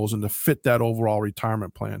goals and to fit that overall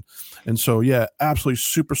retirement plan. And so, yeah, absolutely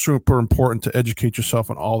super, super important to educate yourself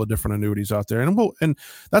on all the different annuities out there. And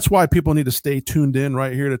that's why people need to stay tuned in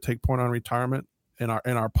right here to Take Point on Retirement in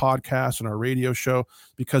our podcast and our radio show,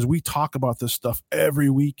 because we talk about this stuff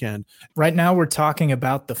every weekend. Right now, we're talking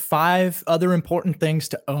about the 5 other important things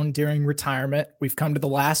to own during retirement. We've come to the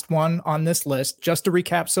last one on this list. Just to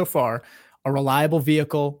recap so far: a reliable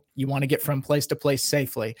vehicle. You want to get from place to place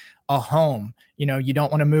safely. A home. You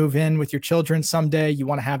don't want to move in with your children someday. You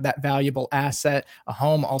want to have that valuable asset. A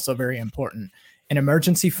home, also very important. An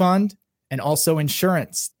emergency fund, and also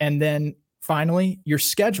insurance. And then finally, your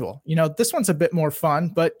schedule. This one's a bit more fun,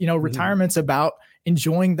 but retirement's about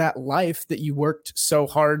enjoying that life that you worked so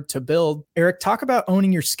hard to build. Eric, talk about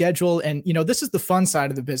owning your schedule. And, this is the fun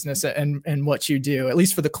side of the business and what you do, at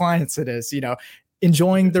least for the clients it is,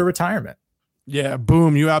 enjoying their retirement. Yeah,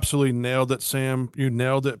 boom. You absolutely nailed it, Sam. You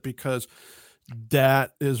nailed it, because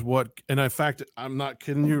that is what, and in fact, I'm not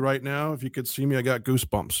kidding you right now. If you could see me, I got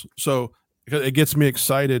goosebumps. So it gets me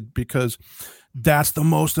excited, because that's the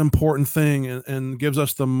most important thing and gives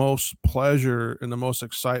us the most pleasure and the most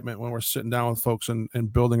excitement when we're sitting down with folks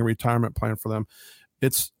and building a retirement plan for them.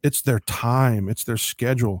 It's their time, it's their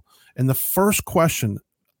schedule. And the first question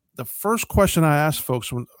I ask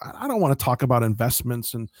folks, when I don't want to talk about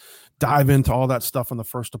investments and dive into all that stuff on the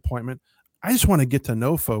first appointment, I just want to get to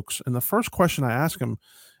know folks. And the first question I ask them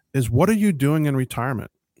is, what are you doing in retirement?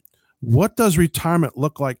 What does retirement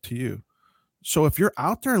look like to you? So if you're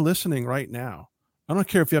out there listening right now, I don't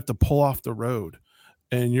care if you have to pull off the road,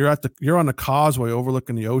 and you're on the causeway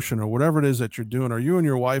overlooking the ocean or whatever it is that you're doing, or you and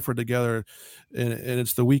your wife are together and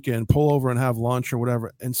it's the weekend, pull over and have lunch or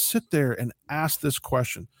whatever, and sit there and ask this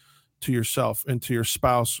question to yourself and to your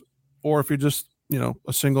spouse, or if you're just,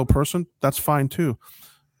 a single person, that's fine too.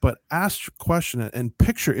 But ask your question and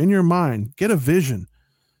picture in your mind, get a vision.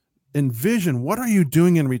 Envision, what are you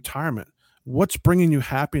doing in retirement? What's bringing you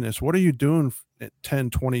happiness? What are you doing at 10,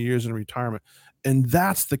 20 years in retirement? And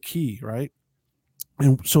that's the key, right?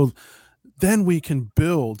 And so then we can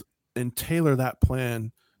build and tailor that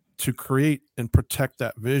plan to create and protect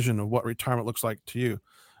that vision of what retirement looks like to you.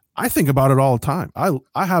 I think about it all the time.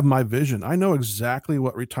 I have my vision. I know exactly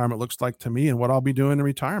what retirement looks like to me and what I'll be doing in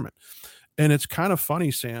retirement. And it's kind of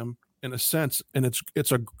funny, Sam, in a sense, and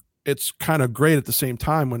it's kind of great at the same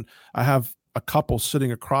time when I have a couple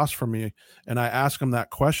sitting across from me and I ask them that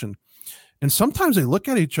question. And sometimes they look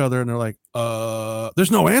at each other and they're like,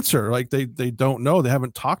 there's no answer. Like they don't know. They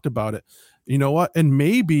haven't talked about it. You know what? And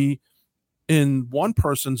maybe in one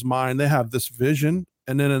person's mind, they have this vision,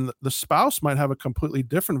 and then the spouse might have a completely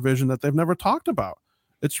different vision that they've never talked about.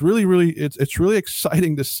 It's really, it's really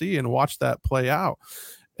exciting to see and watch that play out.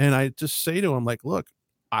 And I just say to them, like, look,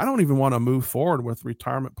 I don't even want to move forward with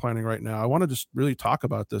retirement planning right now. I want to just really talk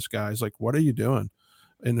about this, guys. Like, what are you doing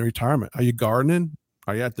in the retirement? Are you gardening?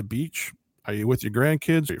 Are you at the beach? Are you with your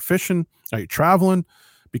grandkids? Are you fishing? Are you traveling?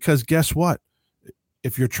 Because guess what?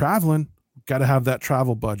 If you're traveling, got to have that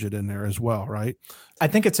travel budget in there as well, right? I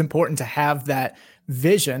think it's important to have that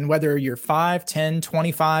vision, whether you're 5, 10,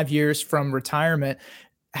 25 years from retirement,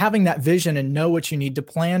 having that vision and know what you need to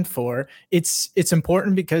plan for. It's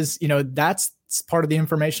important because, that's part of the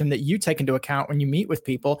information that you take into account when you meet with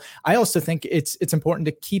people. I also think it's important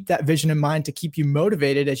to keep that vision in mind to keep you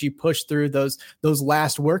motivated as you push through those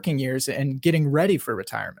last working years and getting ready for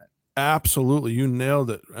retirement. Absolutely. You nailed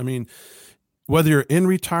it. I mean, whether you're in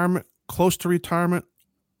retirement, close to retirement,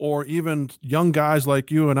 or even young guys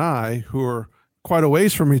like you and I who are quite a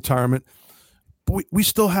ways from retirement, but we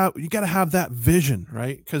still have, you got to have that vision,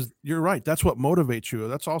 right? Because you're right. That's what motivates you.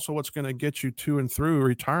 That's also what's going to get you to and through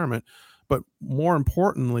retirement. But more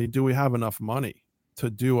importantly, do we have enough money to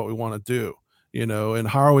do what we want to do, and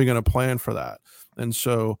how are we going to plan for that? And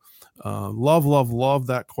so love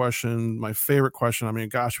that question. My favorite question. I mean,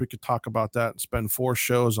 gosh, we could talk about that and spend 4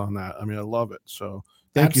 shows on that. I mean, I love it. So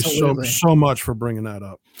thank Absolutely. you so much for bringing that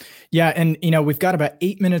up. Yeah. And, we've got about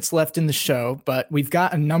 8 minutes left in the show, but we've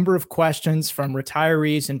got a number of questions from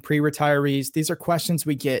retirees and pre-retirees. These are questions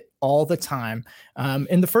we get all the time.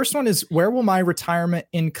 And the first one is, where will my retirement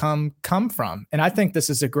income come from? And I think this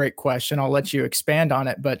is a great question. I'll let you expand on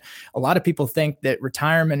it. But a lot of people think that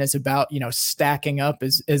retirement is about, stacking up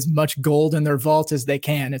as much gold in their vault as they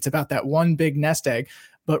can. It's about that one big nest egg.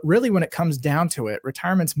 But really, when it comes down to it,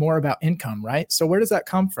 retirement's more about income, right? So where does that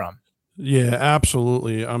come from? Yeah,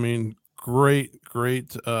 absolutely. I mean, great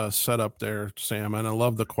setup there, Sam. And I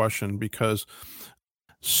love the question because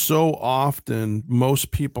so often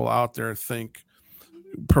most people out there think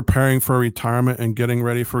preparing for retirement and getting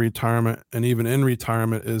ready for retirement and even in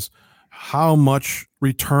retirement is how much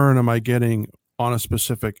return am I getting on a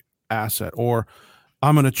specific asset, or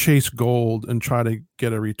I'm going to chase gold and try to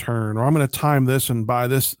get a return, or I'm going to time this and buy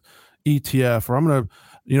this ETF, or I'm going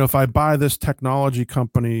to, if I buy this technology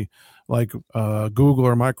company like Google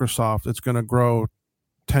or Microsoft, it's going to grow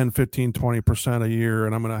 10, 15, 20% a year,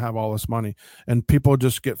 and I'm going to have all this money. And people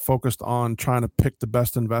just get focused on trying to pick the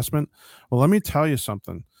best investment. Well, let me tell you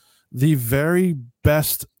something. The very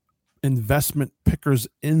best investment pickers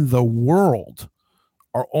in the world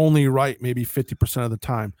are only right maybe 50% of the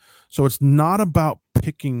time. So it's not about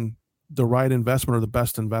picking the right investment or the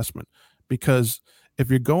best investment, because if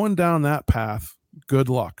you're going down that path, good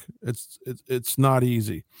luck. It's not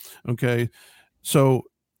easy. Okay. So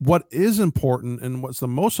what is important and what's the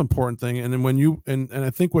most important thing, and then when you and I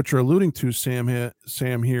think what you're alluding to, Sam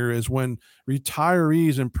here is when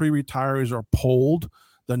retirees and pre-retirees are polled,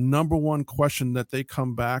 the number one question that they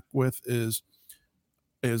come back with is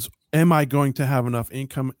am I going to have enough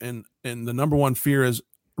income? And the number one fear is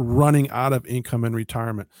running out of income in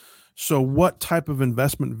retirement. So what type of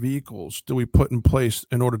investment vehicles do we put in place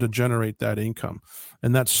in order to generate that income?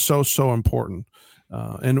 And that's so important.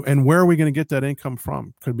 And where are we going to get that income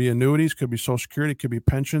from? Could be annuities, could be Social Security, could be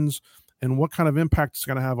pensions, and what kind of impact it's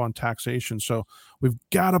going to have on taxation. So we've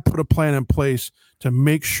got to put a plan in place to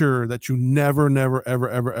make sure that you never,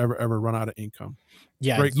 ever run out of income.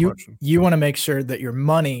 Yeah, Great question. You want to make sure that your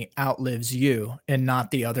money outlives you and not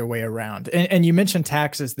the other way around. And you mentioned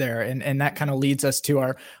taxes there, and that kind of leads us to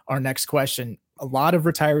our next question. A lot of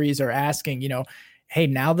retirees are asking, hey,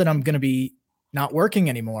 now that I'm going to be not working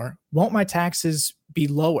anymore, won't my taxes be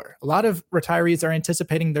lower. A lot of retirees are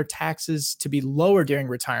anticipating their taxes to be lower during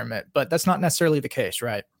retirement, but that's not necessarily the case,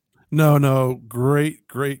 right? No. Great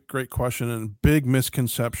question, and big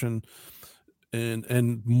misconception.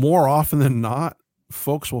 And more often than not,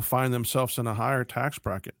 folks will find themselves in a higher tax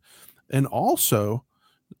bracket. And also,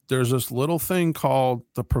 there's this little thing called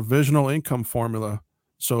the provisional income formula.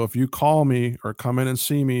 So if you call me or come in and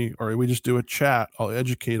see me, or we just do a chat, I'll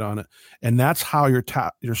educate on it. And that's how your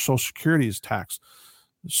Social Security is taxed.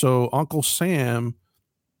 So Uncle Sam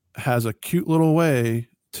has a cute little way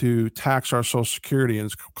to tax our Social Security, and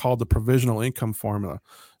it's called the provisional income formula.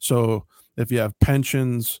 So if you have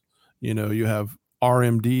pensions, you have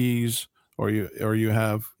RMDs, or you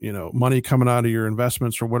have, money coming out of your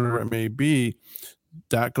investments or whatever it may be,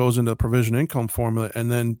 that goes into the provisional income formula.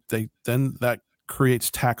 And then that creates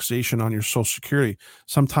taxation on your Social Security.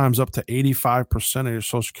 Sometimes up to 85% of your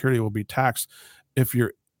Social Security will be taxed if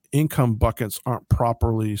your income buckets aren't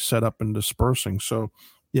properly set up and dispersing. So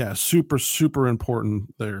yeah, super, super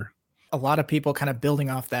important there. A lot of people kind of building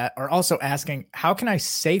off that are also asking, how can I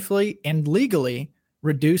safely and legally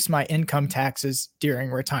reduce my income taxes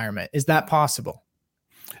during retirement? Is that possible?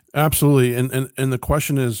 Absolutely. And the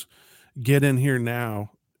question is, get in here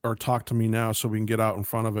now or talk to me now so we can get out in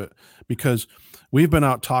front of it, because we've been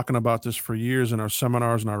out talking about this for years in our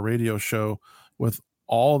seminars and our radio show, with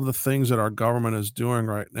all of the things that our government is doing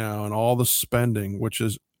right now and all the spending, which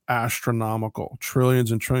is astronomical,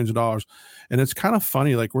 trillions and trillions of dollars. And it's kind of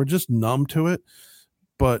funny, like we're just numb to it.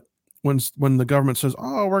 But when the government says,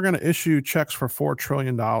 oh, we're going to issue checks for $4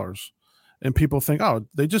 trillion, and people think, oh,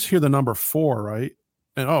 they just hear the number 4, right?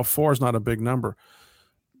 And 4 is not a big number.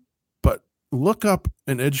 But look up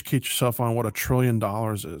and educate yourself on what $1 trillion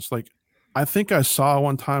is. Like, I think I saw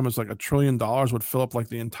one time it's like $1 trillion would fill up like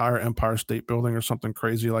the entire Empire State Building or something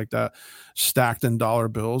crazy like that, stacked in dollar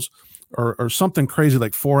bills, or something crazy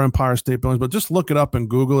like 4 Empire State Buildings. But just look it up and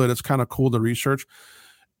Google it. It's kind of cool to research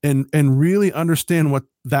and really understand what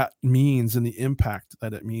that means and the impact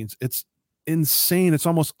that it means. It's insane. It's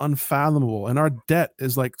almost unfathomable. And our debt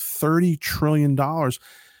is like $30 trillion.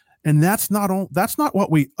 And that's not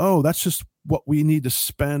what we owe. That's just what we need to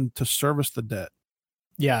spend to service the debt.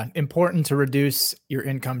 Yeah, important to reduce your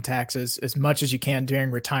income taxes as much as you can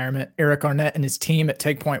during retirement. Eric Arnett and his team at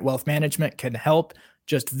Take Point Wealth Management can help.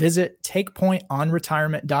 Just visit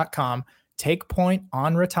takepointonretirement.com,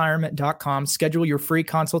 takepointonretirement.com. Schedule your free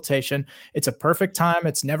consultation. It's a perfect time.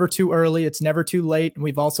 It's never too early. It's never too late. And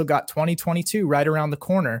we've also got 2022 right around the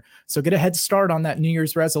corner. So get a head start on that New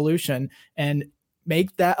Year's resolution and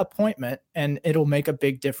make that appointment, and it'll make a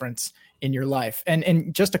big difference in your life. And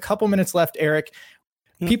in just a couple minutes left, Eric,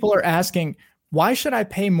 people are asking, why should I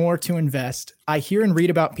pay more to invest? I hear and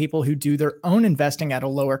read about people who do their own investing at a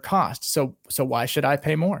lower cost. So why should I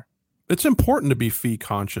pay more? It's important to be fee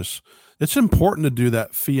conscious. It's important to do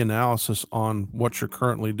that fee analysis on what you're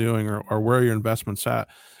currently doing or where your investment's at.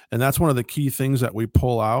 And that's one of the key things that we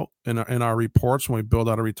pull out in our reports when we build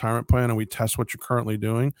out a retirement plan and we test what you're currently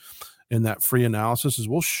doing. In that free analysis is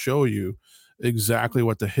we'll show you exactly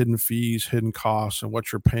what the hidden fees, hidden costs, and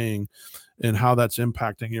what you're paying and how that's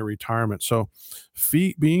impacting your retirement. So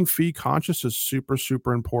being fee conscious is super,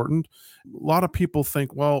 super important. A lot of people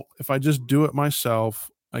think, well, if I just do it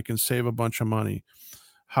myself, I can save a bunch of money.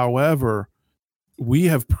 However, we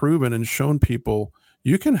have proven and shown people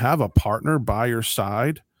you can have a partner by your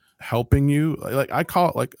side helping you. Like I call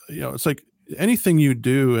it, like, it's like anything you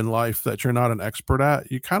do in life that you're not an expert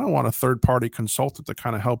at, you kind of want a third-party consultant to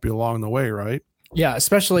kind of help you along the way, right? Yeah,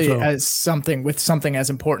 especially as something as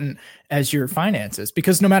important as your finances,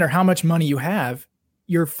 because no matter how much money you have,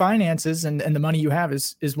 your finances and the money you have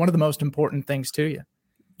is one of the most important things to you.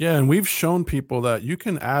 Yeah, and we've shown people that you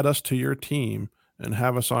can add us to your team and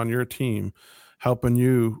have us on your team helping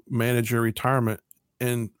you manage your retirement,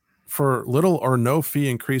 and for little or no fee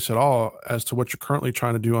increase at all as to what you're currently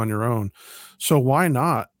trying to do on your own. So why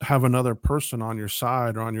not have another person on your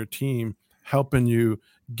side or on your team helping you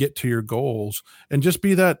get to your goals and just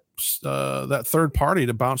be that third party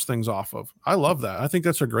to bounce things off of? I love that. I think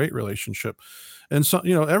that's a great relationship. And so,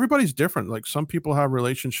 everybody's different. Like some people have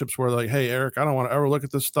relationships where like, hey, Eric, I don't want to ever look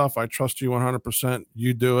at this stuff. I trust you 100%.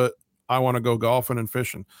 You do it. I want to go golfing and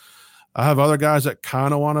fishing. I have other guys that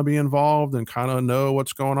kind of want to be involved and kind of know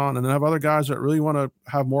what's going on. And then I have other guys that really want to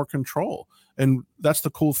have more control. And that's the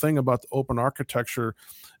cool thing about the open architecture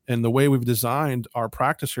and the way we've designed our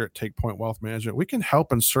practice here at Take Point Wealth Management. We can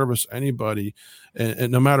help and service anybody,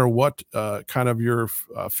 and no matter what kind of your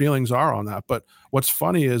feelings are on that. But what's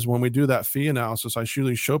funny is when we do that fee analysis, I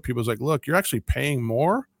usually show people, it's like, look, you're actually paying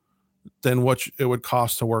more than what it would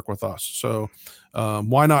cost to work with us. So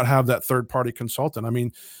why not have that third-party consultant? I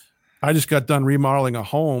mean, I just got done remodeling a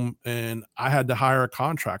home and I had to hire a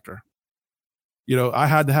contractor. I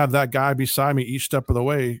had to have that guy beside me each step of the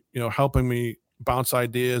way, helping me bounce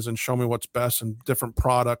ideas and show me what's best and different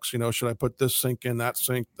products. Should I put this sink in, that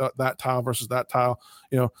sink, that tile versus that tile?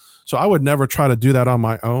 So I would never try to do that on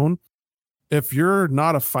my own. If you're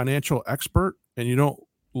not a financial expert and you don't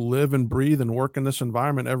live and breathe and work in this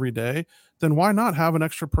environment every day, then why not have an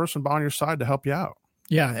extra person by your side to help you out?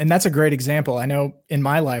 Yeah. And that's a great example. I know in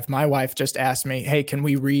my life, my wife just asked me, hey, can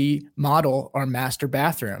we remodel our master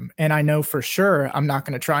bathroom? And I know for sure I'm not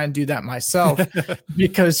going to try and do that myself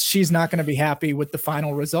because she's not going to be happy with the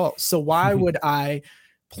final result. So why would I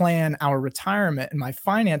plan our retirement and my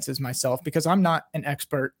finances myself? Because I'm not an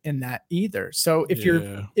expert in that either. So if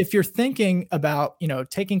you're thinking about,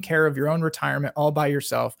 taking care of your own retirement all by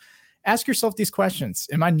yourself, ask yourself these questions.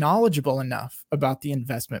 Am I knowledgeable enough about the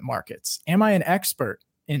investment markets? Am I an expert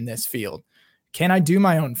in this field? Can I do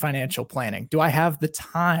my own financial planning? Do I have the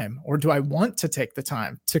time, or do I want to take the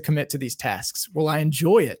time to commit to these tasks? Will I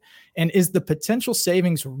enjoy it? And is the potential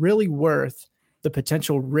savings really worth the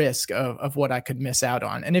potential risk of what I could miss out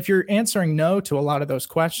on? And if you're answering no to a lot of those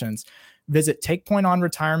questions, visit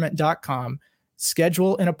takepointonretirement.com.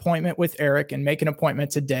 Schedule an appointment with Eric and make an appointment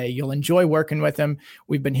today. You'll enjoy working with him.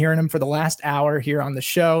 We've been hearing him for the last hour here on the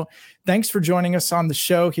show. Thanks for joining us on the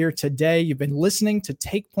show here today. You've been listening to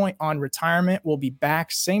Take Point on Retirement. We'll be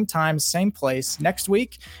back same time, same place next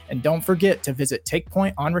week. And don't forget to visit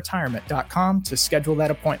takepointonretirement.com to schedule that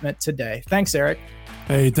appointment today. Thanks, Eric.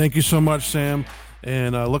 Hey, thank you so much, Sam.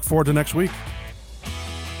 And look forward to next week.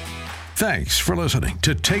 Thanks for listening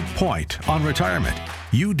to Take Point on Retirement.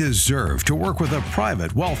 You deserve to work with a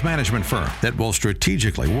private wealth management firm that will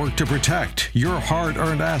strategically work to protect your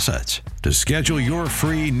hard-earned assets. To schedule your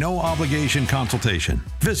free, no-obligation consultation,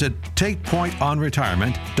 visit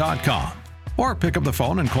takepointonretirement.com or pick up the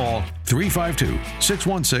phone and call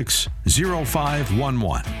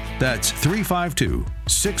 352-616-0511. That's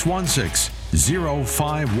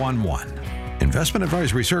 352-616-0511. Investment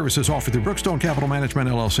advisory services offered through Brookstone Capital Management,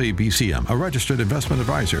 LLC, BCM, a registered investment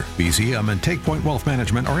advisor. BCM and Take Point Wealth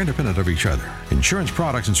Management are independent of each other. Insurance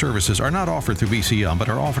products and services are not offered through BCM, but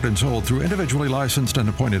are offered and sold through individually licensed and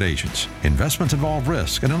appointed agents. Investments involve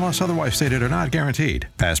risk and, unless otherwise stated, are not guaranteed.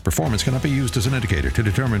 Past performance cannot be used as an indicator to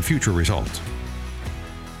determine future results.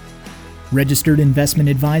 Registered investment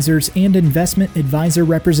advisors and investment advisor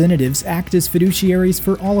representatives act as fiduciaries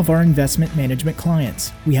for all of our investment management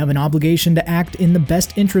clients. We have an obligation to act in the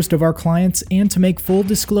best interest of our clients and to make full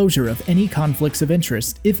disclosure of any conflicts of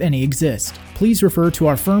interest, if any exist. Please refer to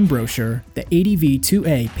our firm brochure, the ADV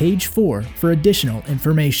 2A, page 4, for additional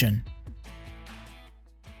information.